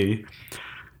basically,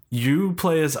 you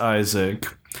play as Isaac.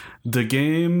 The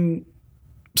game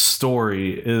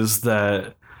story is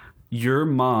that your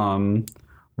mom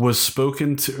was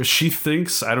spoken to. She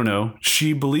thinks, I don't know,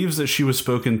 she believes that she was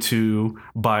spoken to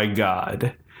by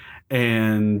God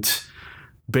and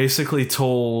basically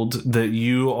told that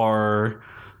you are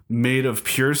made of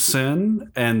pure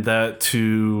sin and that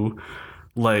to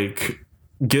like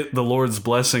get the Lord's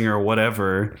blessing or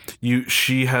whatever,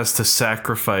 she has to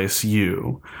sacrifice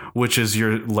you, which is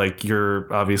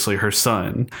you're obviously her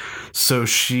son. So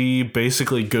she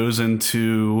basically goes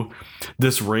into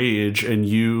this rage and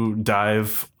you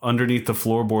dive underneath the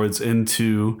floorboards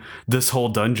into this whole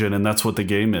dungeon, and that's what the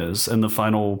game is. And the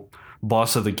final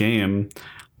boss of the game,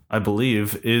 I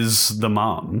believe, is the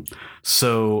mom.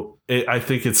 So I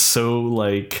think it's so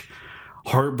like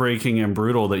heartbreaking and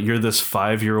brutal that you're this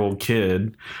 5-year-old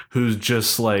kid who's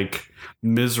just like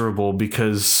miserable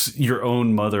because your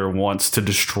own mother wants to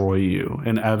destroy you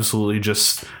and absolutely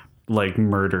just like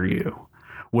murder you,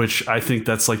 which I think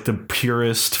that's like the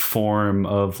purest form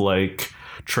of like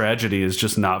tragedy, is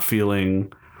just not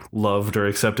feeling loved or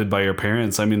accepted by your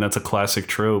parents. I mean, that's a classic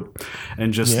trope,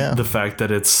 and just the fact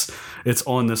that it's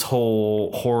on this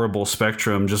whole horrible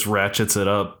spectrum just ratchets it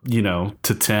up, you know,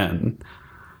 to 10.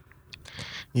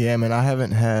 Yeah, man, I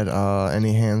haven't had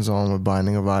any hands-on with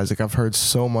Binding of Isaac. I've heard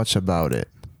so much about it.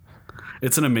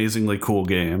 It's an amazingly cool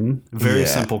game. Very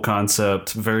simple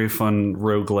concept, very fun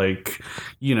roguelike,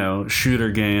 you know, shooter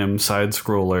game,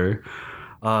 side-scroller.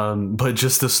 But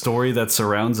just the story that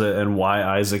surrounds it and why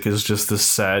Isaac is just this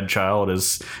sad child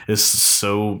is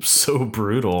so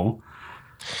brutal.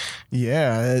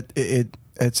 Yeah,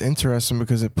 it's interesting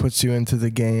because it puts you into the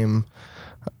game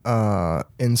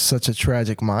in such a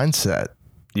tragic mindset.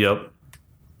 Yep.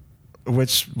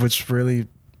 Which really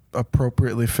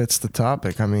appropriately fits the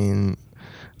topic. I mean,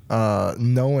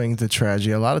 knowing the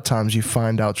tragedy, a lot of times you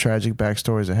find out tragic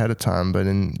backstories ahead of time, but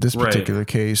in this particular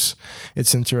case,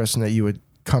 it's interesting that you would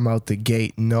come out the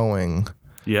gate knowing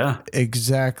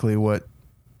exactly what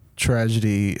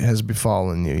tragedy has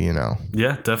befallen you, you know.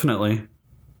 Yeah, definitely.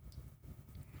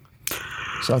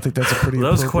 So I think that's a pretty.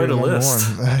 That was quite a list.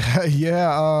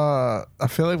 Yeah, I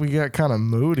feel like we got kind of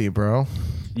moody, bro.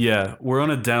 Yeah, we're on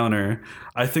a downer.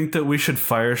 I think that we should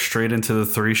fire straight into the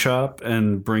 3 shop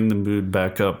and bring the mood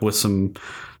back up with some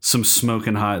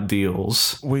smoking hot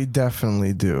deals. We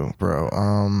definitely do, bro.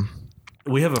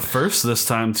 We have a first this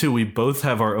time too. We both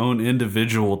have our own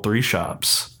individual 3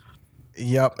 shops.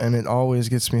 Yep, and it always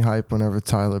gets me hyped whenever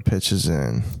Tyler pitches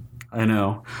in. I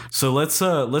know. So let's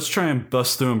try and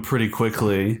bust through them pretty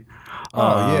quickly.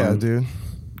 Yeah, dude.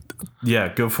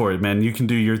 Yeah, go for it, man. You can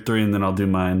do your 3 and then I'll do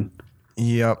mine.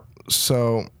 Yep.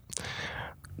 So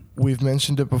we've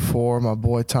mentioned it before. My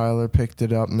boy Tyler picked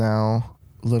it up now.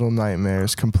 Little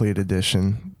Nightmares Complete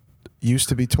Edition. Used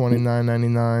to be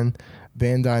 $29.99.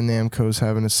 Bandai Namco's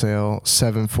having a sale,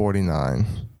 $7.49.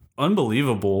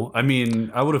 Unbelievable. I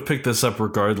mean, I would have picked this up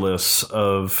regardless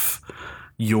of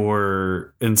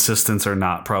your insistence or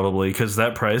not, probably, because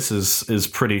that price is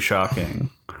pretty shocking.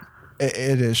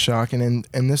 It is shocking,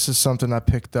 and this is something I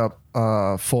picked up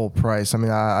full price. I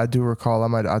mean, I do recall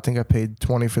I think I paid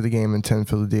 $20 for the game and $10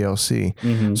 for the DLC.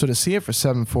 Mm-hmm. So to see it for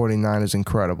 $7.49 is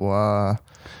incredible.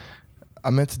 I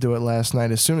meant to do it last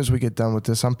night. As soon as we get done with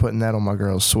this, I'm putting that on my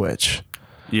girl's Switch.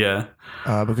 Yeah.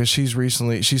 Because she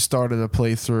started a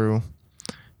playthrough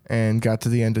and got to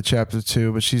the end of chapter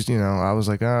 2, but she's, I was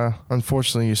like,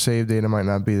 unfortunately your save data might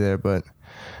not be there, but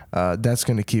that's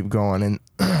going to keep going. And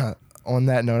on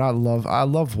that note, I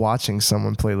love watching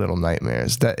someone play Little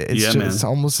Nightmares. That it's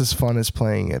almost as fun as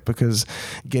playing it, because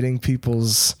getting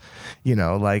people's,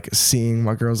 like seeing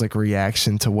my girl's like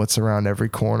reaction to what's around every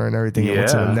corner and everything, and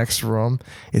what's in the next room.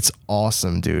 It's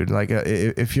awesome, dude. Like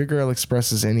if your girl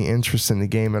expresses any interest in the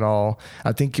game at all,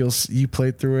 I think you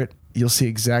played through it, you'll see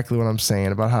exactly what I'm saying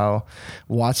about how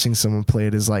watching someone play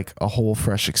it is like a whole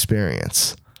fresh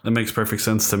experience. That makes perfect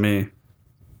sense to me.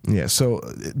 Yeah, so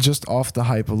just off the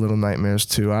hype of Little Nightmares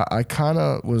 2, I kind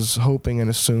of was hoping and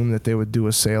assumed that they would do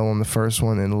a sale on the first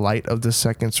one in light of the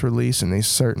second's release, and they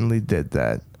certainly did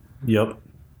that. Yep.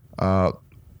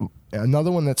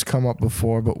 Another one that's come up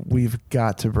before, but we've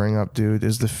got to bring up, dude,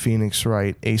 is the Phoenix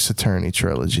Wright Ace Attorney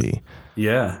trilogy.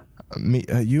 Yeah.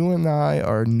 You and I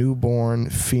are newborn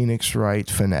Phoenix Wright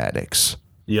fanatics.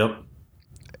 Yep.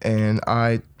 And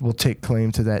I will take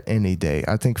claim to that any day.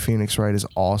 I think Phoenix Wright is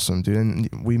awesome, dude. And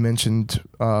we mentioned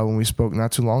when we spoke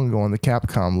not too long ago on the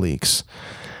Capcom leaks,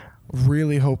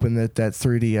 really hoping that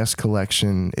 3DS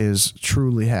collection is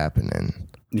truly happening.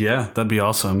 Yeah, that'd be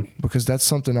awesome. Because that's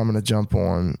something I'm going to jump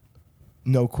on,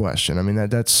 no question. I mean,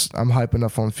 I'm hype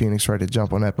enough on Phoenix Wright to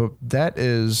jump on that. But that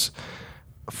is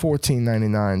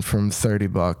 $14.99 from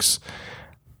 $30.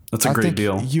 That's a great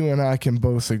deal. You and I can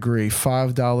both agree,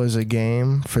 $5 a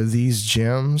game for these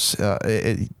gems,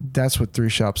 that's what 3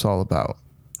 Shop's all about.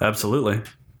 Absolutely.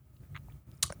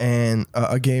 And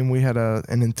a game we had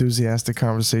an enthusiastic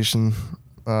conversation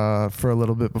for a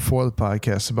little bit before the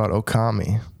podcast about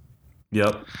Okami.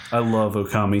 Yep. I love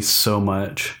Okami so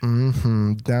much.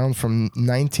 Mm-hmm. Down from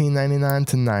 $19.99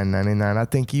 to $9.99. I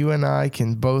think you and I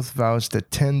can both vouch that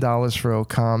 $10 for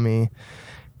Okami,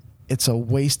 it's a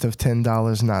waste of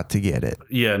 $10 not to get it.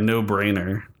 Yeah, no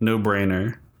brainer. No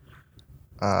brainer.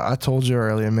 I told you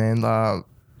earlier, man,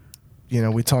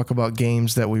 we talk about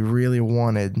games that we really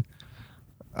wanted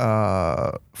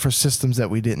for systems that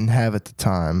we didn't have at the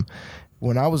time.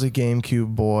 When I was a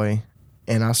GameCube boy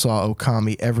and I saw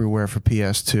Okami everywhere for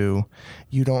PS2,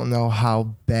 you don't know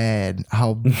how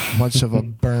much of a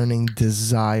burning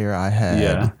desire I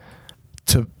had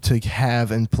to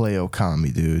have and play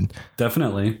Okami, dude.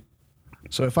 Definitely.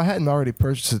 So if I hadn't already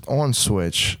purchased it on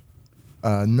Switch,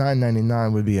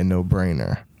 $9.99 would be a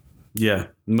no-brainer. Yeah,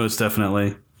 most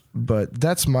definitely. But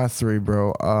that's my 3,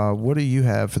 bro. What do you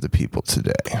have for the people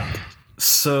today?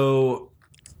 So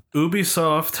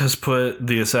Ubisoft has put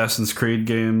the Assassin's Creed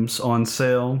games on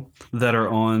sale that are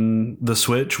on the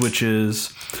Switch, which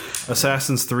is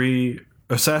Assassin's Creed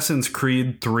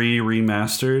 3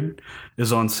 Remastered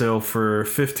is on sale for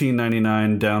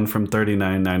 $15.99, down from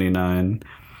 $39.99.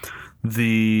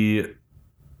 The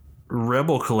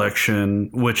Rebel Collection,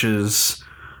 which is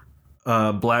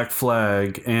Black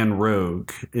Flag and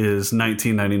Rogue, is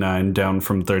 $19.99, down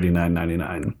from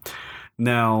 $39.99.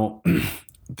 Now,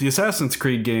 the Assassin's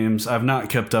Creed games, I've not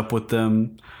kept up with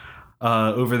them.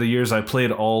 Over the years, I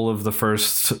played all of the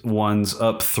first ones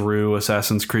up through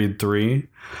Assassin's Creed 3.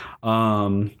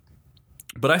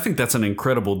 But I think that's an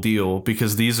incredible deal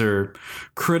because these are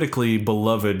critically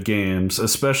beloved games,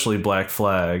 especially Black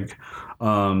Flag.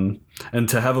 And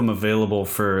to have them available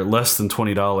for less than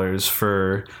 $20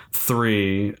 for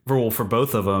for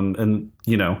both of them, and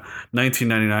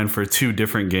 $19.99 for 2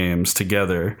 different games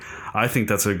together, I think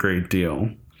that's a great deal.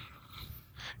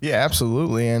 Yeah,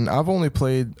 absolutely. And I've only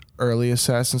played early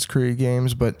Assassin's Creed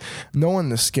games, but knowing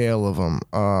the scale of them,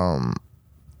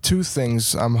 2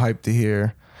 things I'm hyped to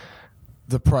hear: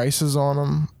 the prices on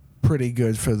them, pretty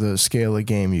good for the scale of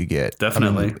game you get.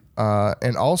 Definitely.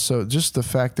 And also just the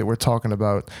fact that we're talking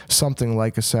about something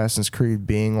like Assassin's Creed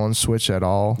being on Switch at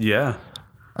all. Yeah.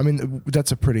 I mean,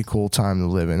 that's a pretty cool time to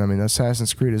live in. I mean,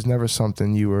 Assassin's Creed is never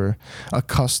something you were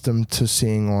accustomed to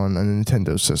seeing on a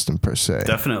Nintendo system per se.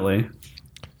 Definitely.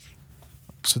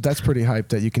 So that's pretty hype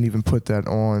that you can even put that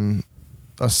on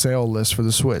a sale list for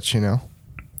the Switch,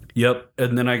 Yep.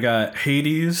 And then I got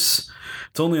Hades.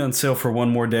 It's only on sale for one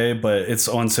more day, but it's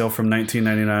on sale from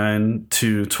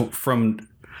 $19.99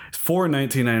 for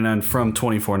 $19.99 from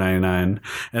 $24.99.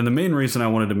 And the main reason I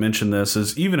wanted to mention this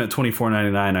is even at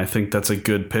 $24.99, I think that's a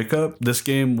good pickup. This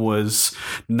game was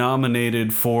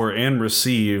nominated for and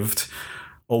received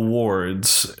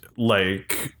awards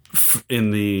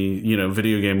in the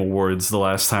video game awards the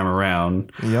last time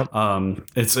around. Yep.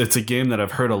 It's a game that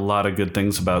I've heard a lot of good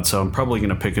things about, so I'm probably going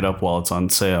to pick it up while it's on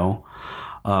sale.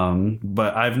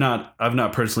 But I've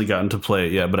not personally gotten to play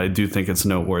it yet, but I do think it's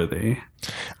noteworthy.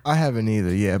 I haven't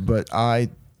either yet, but I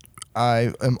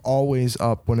am always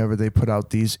up whenever they put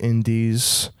out these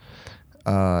indies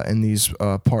and these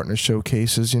partner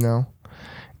showcases,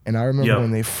 And I remember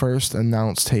when they first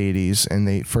announced Hades and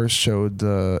they first showed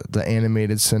the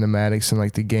animated cinematics and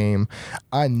the game,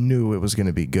 I knew it was going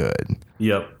to be good.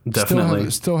 Yep, definitely.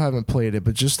 Still haven't played it,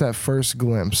 but just that first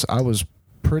glimpse, I was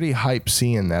pretty hyped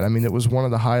seeing that. I mean, it was one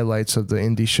of the highlights of the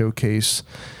indie showcase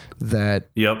that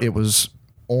it was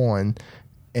on,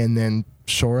 and then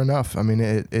sure enough, I mean,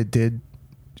 it did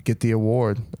get the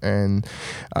award, and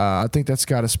I think that's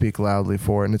got to speak loudly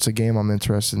for it, and it's a game I'm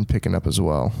interested in picking up as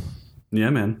well. Yeah,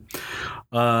 man.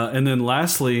 And then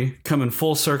lastly, coming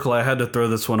full circle, I had to throw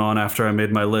this one on after I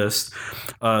made my list.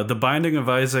 The Binding of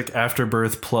Isaac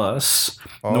Afterbirth Plus,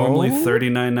 normally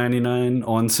 $39.99,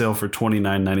 on sale for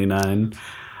 $29.99.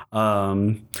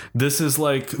 This is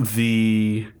like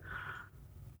the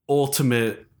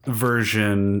ultimate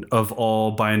version of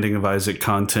all Binding of Isaac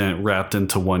content wrapped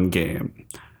into one game.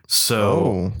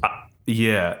 So...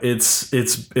 yeah, it's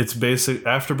basic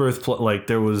Afterbirth.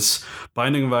 There was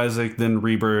Binding of Isaac, then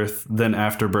Rebirth, then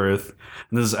Afterbirth,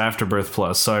 and this is Afterbirth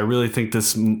Plus. So I really think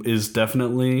this is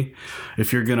definitely,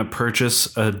 if you're gonna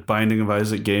purchase a Binding of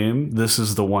Isaac game, this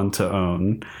is the one to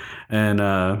own. And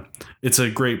it's a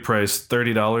great price,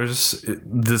 $30.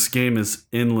 This game is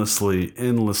endlessly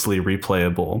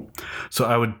replayable. So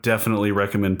I would definitely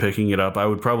recommend picking it up. I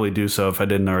would probably do so if I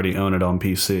didn't already own it on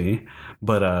PC.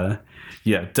 But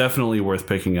yeah, definitely worth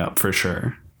picking up for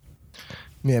sure.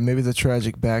 Yeah, maybe the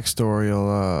tragic backstory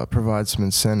will provide some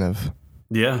incentive.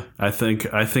 Yeah, I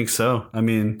think so. I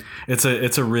mean, it's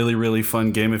a really, really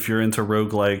fun game if you're into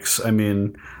roguelikes. I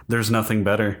mean, there's nothing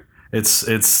better.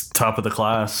 It's top of the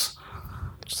class.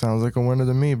 Sounds like a winner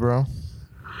to me, bro.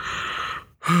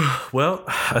 Well,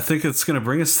 I think it's going to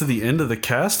bring us to the end of the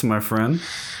cast, my friend.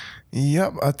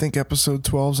 Yep, I think episode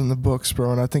 12's in the books,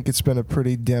 bro, and I think it's been a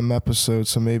pretty dim episode,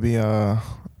 so maybe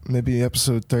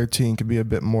episode 13 could be a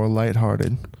bit more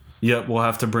lighthearted. Yep, we'll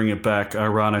have to bring it back.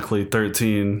 Ironically,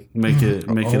 13, make it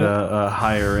a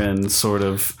higher end, sort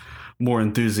of more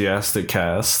enthusiastic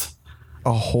cast.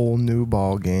 A whole new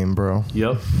ball game, bro.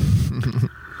 Yep.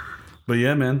 But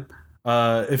yeah, man.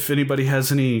 If anybody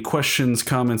has any questions,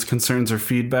 comments, concerns, or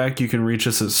feedback, you can reach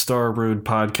us at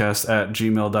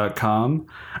starroadpodcast@gmail.com.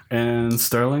 And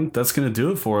Sterling, that's going to do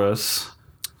it for us.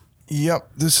 Yep,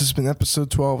 this has been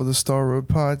episode 12 of the Star Road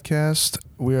Podcast.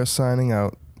 We are signing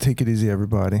out. Take it easy,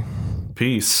 everybody.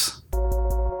 Peace.